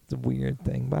such a weird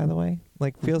thing, by the way.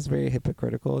 Like, feels very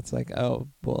hypocritical. It's like,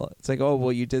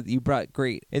 you brought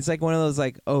great. It's like one of those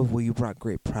like, oh well, you brought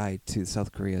great pride to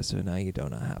South Korea, so now you do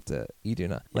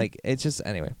not. Like, it's just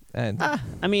anyway. And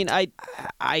I mean,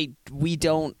 we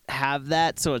don't have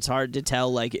that, so it's hard to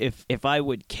tell. Like, if I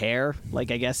would care,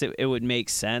 like, I guess it would make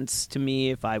sense to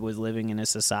me if I was living in a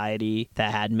society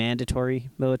that had mandatory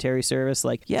military service.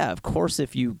 Like, yeah, of course,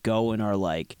 if you go and are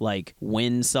like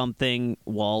win something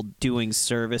while doing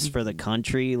service for the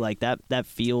country, like that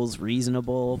feels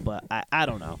reasonable. But I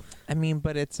don't know. I mean,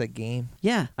 but it's a game.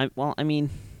 Yeah. I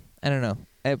don't know.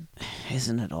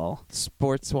 Isn't it all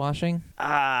sports washing?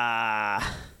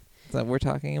 That we're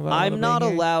talking about? I'm not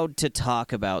allowed to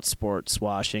talk about sports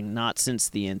washing, not since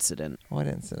the incident. What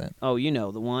incident? Oh,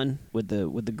 the one with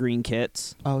the green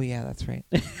kits. Oh yeah, that's right.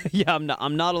 Yeah,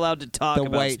 I'm not allowed to talk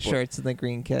about the white shirts and the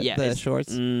green kit. Yeah, the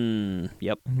shorts. Yep.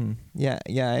 Mm-hmm. Yeah,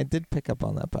 I did pick up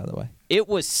on that, by the way. It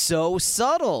was so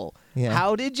subtle. Yeah.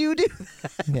 How did you do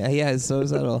that? Yeah, it's so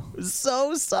subtle.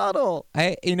 So subtle.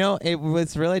 It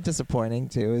was really disappointing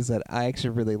too. Is that I actually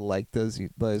really like those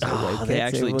white kits. They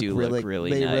actually do look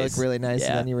really nice. They look really nice, yeah.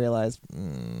 And then you realize,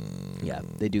 yeah,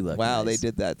 they do look. Wow, nice. They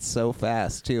did that so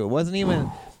fast too. It wasn't even.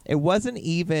 It was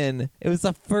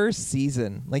the first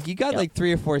season. Like, you got like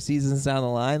 3 or 4 seasons down the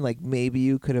line. Like, maybe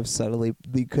you could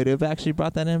have actually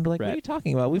brought that in and be like, What are you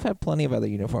talking about? We've had plenty of other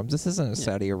uniforms. This isn't a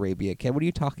Saudi Arabia kit. What are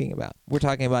you talking about? We're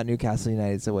talking about Newcastle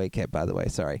United's away kit, by the way.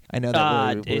 Sorry. I know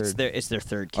that it's their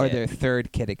third kit. Or their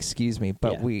third kit, excuse me.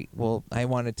 But I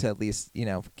wanted to at least,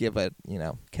 give a,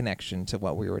 connection to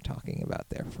what we were talking about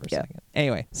there for a second.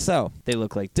 Anyway, so they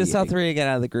look like does South Korea get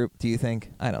out of the group, do you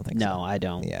think? I don't think so. No, I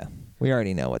don't. Yeah. We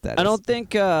already know what that is. I don't think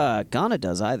Ghana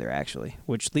does either, actually,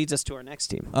 which leads us to our next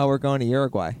team. Oh, we're going to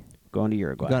Uruguay. We're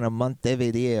going to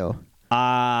Montevideo.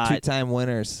 2-time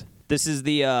winners. This is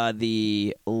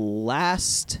the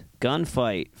last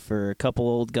gunfight for a couple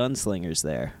old gunslingers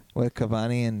there. With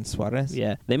Cavani and Suarez?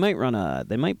 Yeah. They might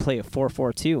play a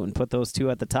 4-4-2 and put those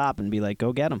two at the top and be like,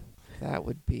 go get them. That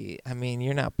would be. I mean,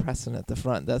 you're not pressing at the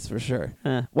front. That's for sure.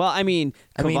 Well, I mean,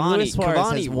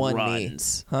 Cavani has one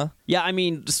runs. Knee. Huh? Yeah, I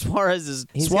mean, Suarez is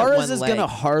going to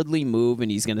hardly move,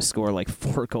 and he's going to score like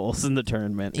 4 goals in the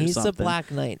tournament. He's the Black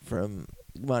Knight from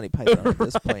Monty Python at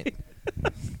this point.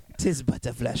 'Tis but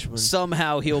a flesh wound.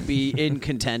 Somehow he'll be in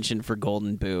contention for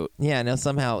Golden Boot. Yeah, no,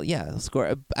 somehow, he'll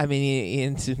score. I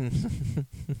mean,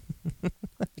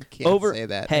 I can't say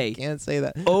that. Hey, I can't say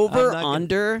that. Over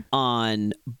under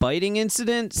on biting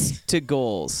incidents to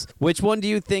goals. Which one do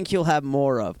you think he'll have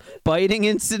more of? Biting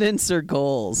incidents or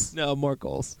goals? No, more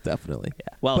goals, definitely.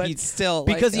 Yeah. Well, but he's still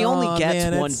because he only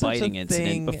gets one it's such biting a incident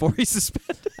thing. before he's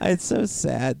suspended. It's so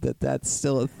sad that that's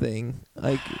still a thing.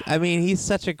 Like, I mean, he's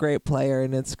such a great player,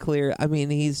 and it's clear. I mean,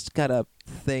 he's got a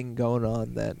thing going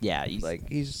on that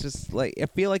he's just like, I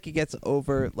feel like he gets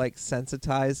over like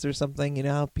sensitized or something, you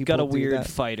know how people got a do weird that?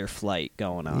 fight or flight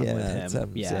going on with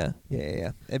him. Yeah.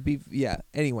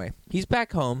 Anyway, he's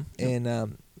back home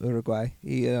in Uruguay.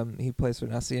 He plays for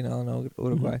Nacional in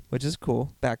Uruguay, which is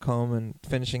cool. Back home and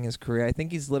finishing his career. I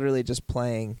think he's literally just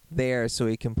playing there so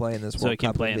he can play in this World Cup. So he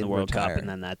can play in the World retire. Cup, and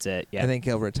then that's it. Yeah, I think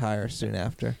he'll retire soon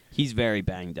after. He's very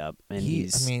banged up, and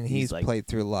he's like, played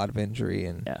through a lot of injury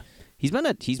and. Yeah. He's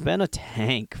been a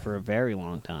tank for a very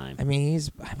long time. I mean, he's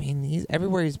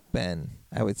everywhere he's been.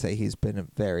 I would say he's been a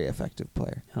very effective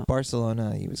player. Huh.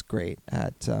 Barcelona, he was great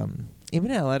at. Even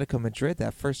at Atletico Madrid,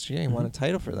 that first year, he won a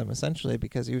title for them essentially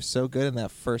because he was so good in the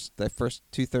first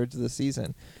 2/3 of the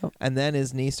season, and then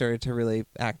his knee started to really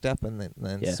act up, and then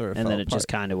sort of. And fell then it apart. just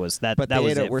kind of was that. But that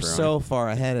was it. We're for so him. far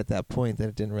ahead at that point that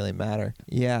it didn't really matter.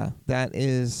 Yeah,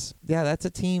 that's a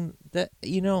team that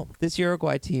this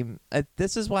Uruguay team.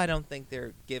 This is why I don't think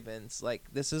they're givens.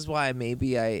 Like this is why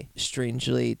maybe I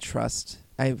strangely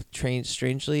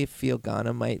feel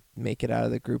Ghana might make it out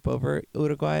of the group over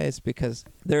Uruguay is because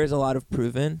there is a lot of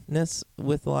provenness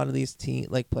with a lot of these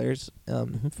players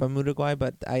from Uruguay,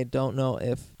 but I don't know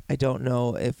if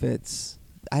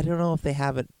they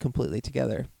have it completely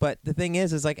together. But the thing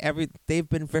is like they've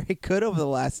been very good over the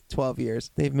last 12 years.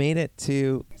 They've made it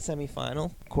to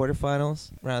semifinal,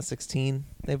 quarterfinals, round of 16.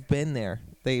 They've been there.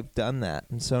 They've done that.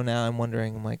 And so now I'm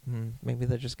wondering, I'm like, maybe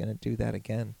they're just going to do that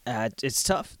again. It's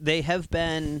tough. They have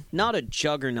been not a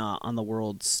juggernaut on the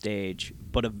world stage,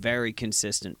 but a very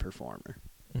consistent performer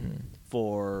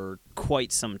for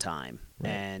quite some time. Right.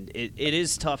 And it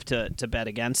is tough to bet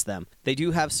against them. They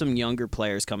do have some younger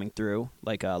players coming through,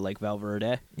 like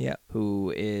Valverde. Yeah.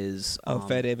 Who is...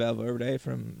 Fede Valverde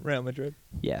from Real Madrid.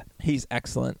 Yeah. He's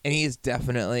excellent. And he's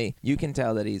definitely... You can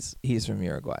tell that he's from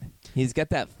Uruguay. He's got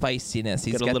that feistiness.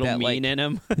 He's got a little that, mean in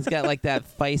him. He's got like that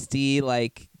feisty,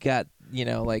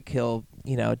 he'll...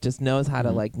 just knows how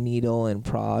to needle and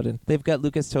prod. And they've got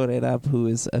Lucas Torreira, who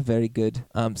is a very good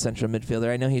central midfielder.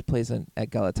 I know he plays at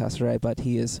Galatasaray, but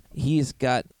he's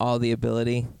got all the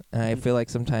ability. And I feel like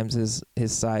sometimes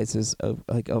his size is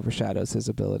overshadows his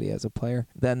ability as a player.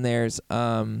 Then there's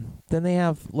then they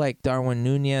have Darwin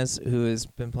Nunez, who has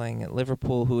been playing at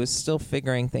Liverpool, who is still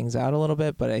figuring things out a little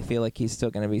bit, but I feel like he's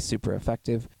still going to be super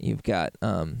effective. You've got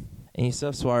and you still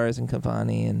have Suarez and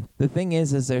Cavani. And the thing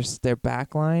is their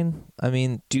back line, I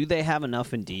mean... Do they have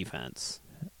enough in defense?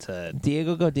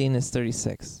 Diego Godin is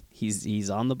 36. He's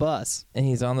on the bus. And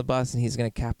he's on the bus, and he's going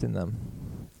to captain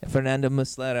them. Fernando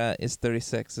Muslera is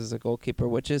 36 as a goalkeeper,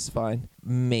 which is fine.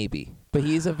 Maybe. But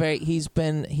he's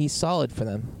solid for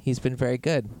them. He's been very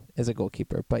good as a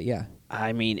goalkeeper, but yeah.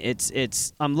 I mean,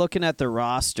 I'm looking at the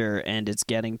roster, and it's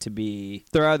getting to be...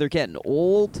 They're either getting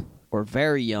old or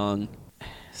very young,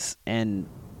 and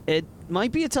it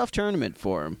might be a tough tournament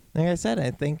for him. Like I said,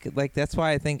 I think that's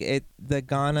why I think the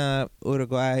Ghana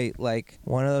Uruguay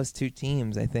one of those two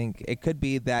teams. I think it could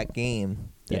be that game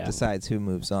that decides who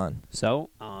moves on. So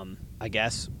I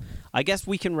guess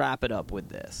we can wrap it up with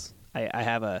this. I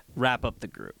have a wrap up the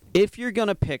group. If you're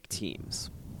gonna pick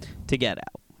teams to get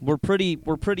out, we're pretty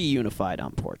unified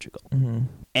on Portugal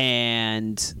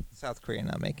and South Korea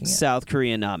not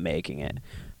making it.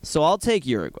 So I'll take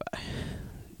Uruguay.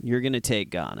 You're going to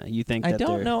take Ghana. You think that I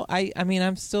don't know. I mean,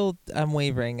 I'm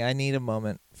wavering. I need a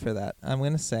moment for that. I'm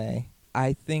going to say,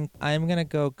 I think I'm going to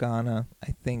go Ghana.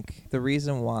 I think the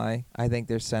reason why, I think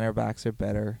their center backs are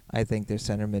better. I think their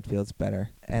center midfield's better.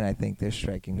 And I think their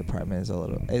striking department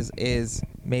is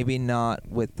maybe not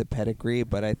with the pedigree,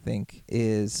 but I think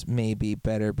is maybe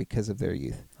better because of their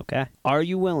youth. Okay. Are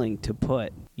you willing to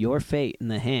put your fate in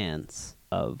the hands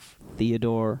of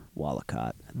Theodore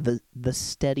Walcott? The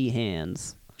steady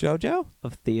hands... Jojo?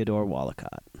 Of Theodore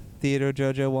Walcott. Theodore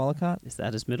Jojo Walcott? Is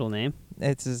that his middle name?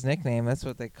 It's his nickname. That's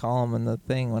what they call him in the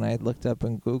thing when I looked up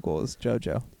in Google is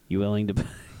Jojo. You willing to...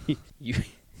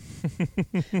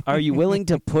 Are you willing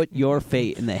to put your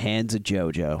fate in the hands of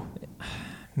Jojo?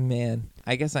 Man,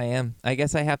 I guess I am. I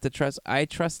guess I have to trust... I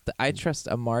trust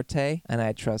Amarte, and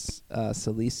I trust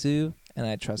Salisu, and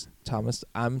I trust Thomas.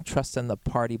 I'm trusting the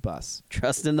party bus.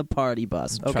 Trusting the party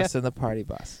bus. Okay. Trusting the party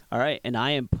bus. All right, and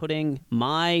I am putting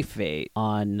my fate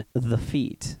on the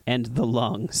feet and the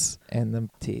lungs And the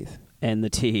teeth. and the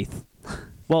teeth.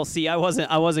 Well, see, I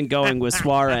wasn't going with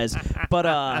Suarez, but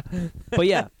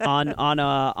yeah,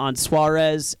 on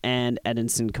Suarez and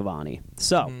Edinson Cavani.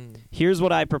 So here's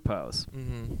what I propose.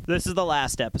 This is the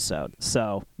last episode,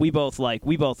 so we both like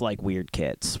weird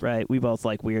kids, right? We both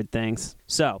like weird things.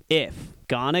 So if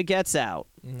Ghana gets out,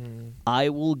 I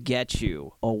will get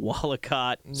you a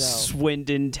Wallacott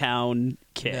Swindon Town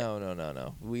kit.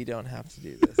 No. We don't have to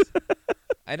do this.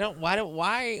 I don't.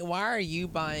 Why are you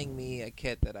buying me a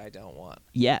kit that I don't want?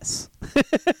 Yes.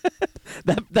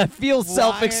 that feels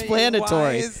self-explanatory.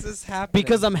 Why is this happening?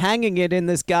 Because I'm hanging it in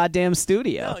this goddamn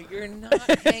studio. No, you're not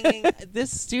hanging.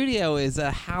 This studio is a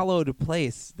hallowed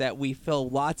place that we feel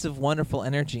lots of wonderful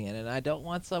energy in, and I don't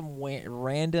want some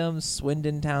random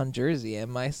Swindon Town jersey in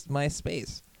my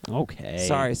space. Okay.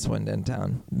 Sorry, Swindon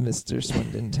Town, Mr.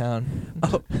 Swindon Town.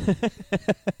 Oh.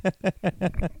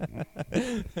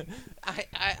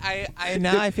 I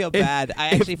now I feel bad. I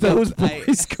actually if feel those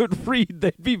boys could read,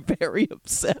 they'd be very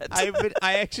upset.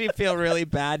 I actually feel really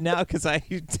bad now because I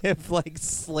have like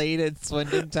slated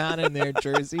Swindon Town in their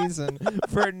jerseys and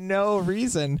for no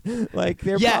reason. Like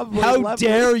they're probably how lovely.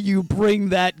 dare you bring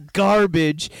that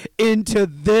garbage into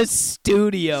this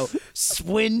studio,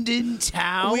 Swindon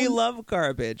Town? We love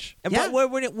garbage. But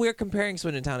we're comparing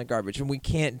Swindon Town to garbage, and we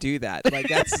can't do that. Like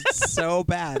that's so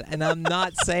bad. And I'm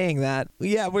not saying that.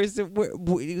 Yeah, we're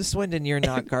Swindon. You're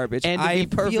not garbage. And to be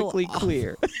perfectly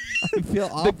clear, I feel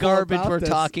awful the garbage about we're this.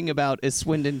 talking about is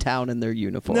Swindon Town in their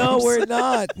uniforms. No, we're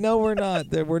not. No, we're not.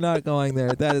 We're not going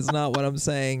there. That is not what I'm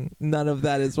saying. None of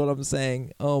that is what I'm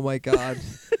saying. Oh my God.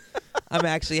 I'm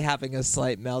actually having a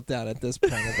slight meltdown at this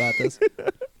point about this.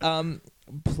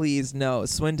 Please, no.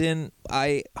 Swindon,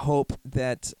 I hope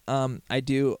that I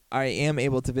am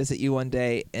able to visit you one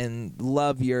day and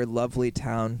love your lovely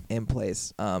town and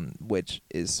place, which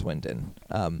is Swindon.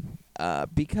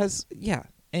 Because, yeah.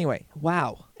 Anyway,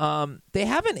 wow. They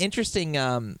have an interesting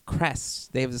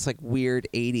crest. They have this like weird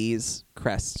 80s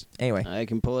crest. Anyway. I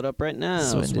can pull it up right now.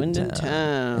 Swindon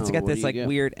Town. It's got What this do you like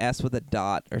weird S with a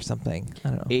dot or something. I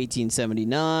don't know.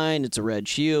 1879. It's a red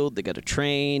shield. They got a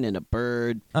train and a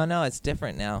bird. Oh no, it's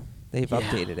different now. They've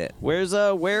updated it.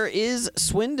 Where is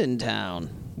Swindon Town?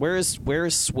 Where is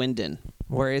Swindon?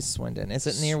 Where is Swindon? Is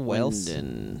it near Wales?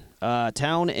 Swindon.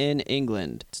 Town in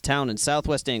England. It's a town in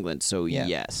southwest England, so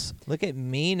yes. Look at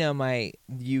me know my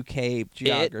UK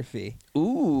geography.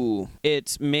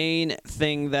 Its main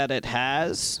thing that it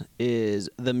has is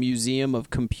the Museum of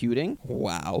Computing.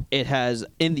 Wow. It has,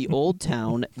 in the old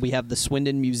town, we have the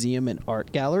Swindon Museum and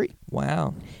Art Gallery.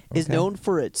 Wow. Is known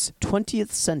for its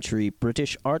 20th century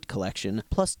British art collection,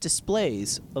 plus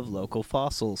displays of local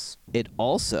fossils. It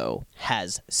also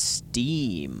has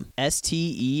STEAM,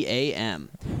 STEAM,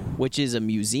 which is a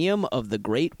museum of the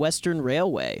Great Western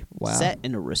Railway, set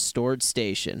in a restored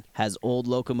station. Has old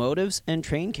locomotives and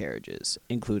train carriages,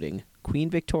 including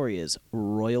Queen Victoria's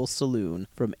Royal Saloon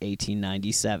from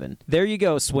 1897. There you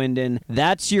go, Swindon.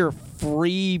 That's your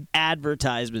free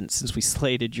advertisement since we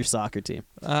slated your soccer team.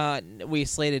 We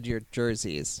slated your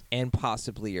jerseys and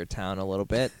possibly your town a little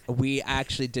bit. We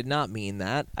actually did not mean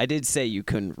that. I did say you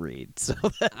couldn't read, so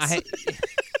that's...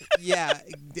 Yeah,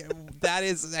 that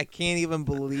is. I can't even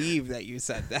believe that you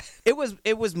said that.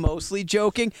 It was mostly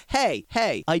joking. Hey,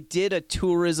 I did a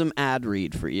tourism ad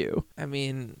read for you. I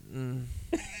mean,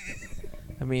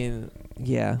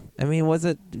 yeah. I mean, was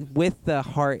it with the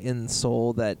heart and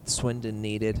soul that Swindon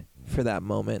needed for that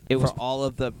moment? It was for all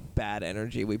of the bad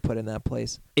energy we put in that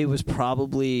place. It was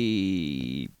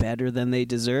probably better than they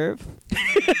deserve.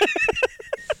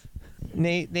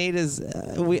 Nate is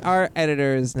our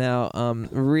editor is now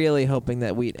really hoping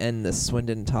that we'd end the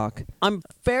Swindon talk. I'm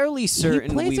fairly certain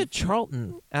he plays at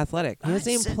Charlton Athletic. He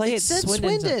doesn't even play at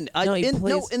Swindon.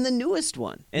 In the newest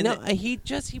one.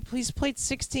 He's played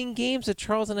 16 games at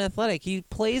Charlton Athletic. He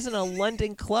plays in a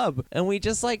London club, and we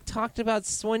just like talked about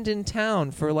Swindon Town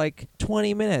for like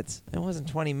 20 minutes. It wasn't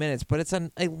 20 minutes, but it's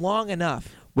long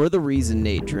enough. We're the reason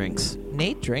Nate drinks.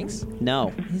 Nate drinks?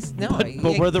 No.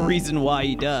 But we're the reason why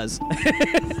he does.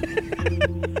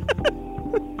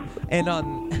 And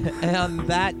on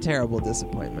that terrible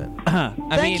disappointment.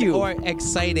 Or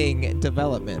exciting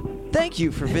development. Thank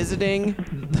you for visiting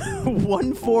the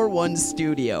 141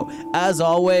 studio. As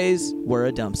always, we're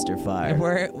a dumpster fire.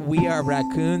 We are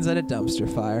raccoons at a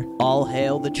dumpster fire. All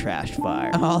hail the trash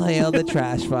fire. All hail the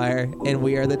trash fire, and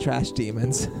we are the trash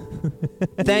demons.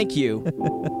 Thank you.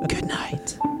 Good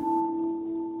night.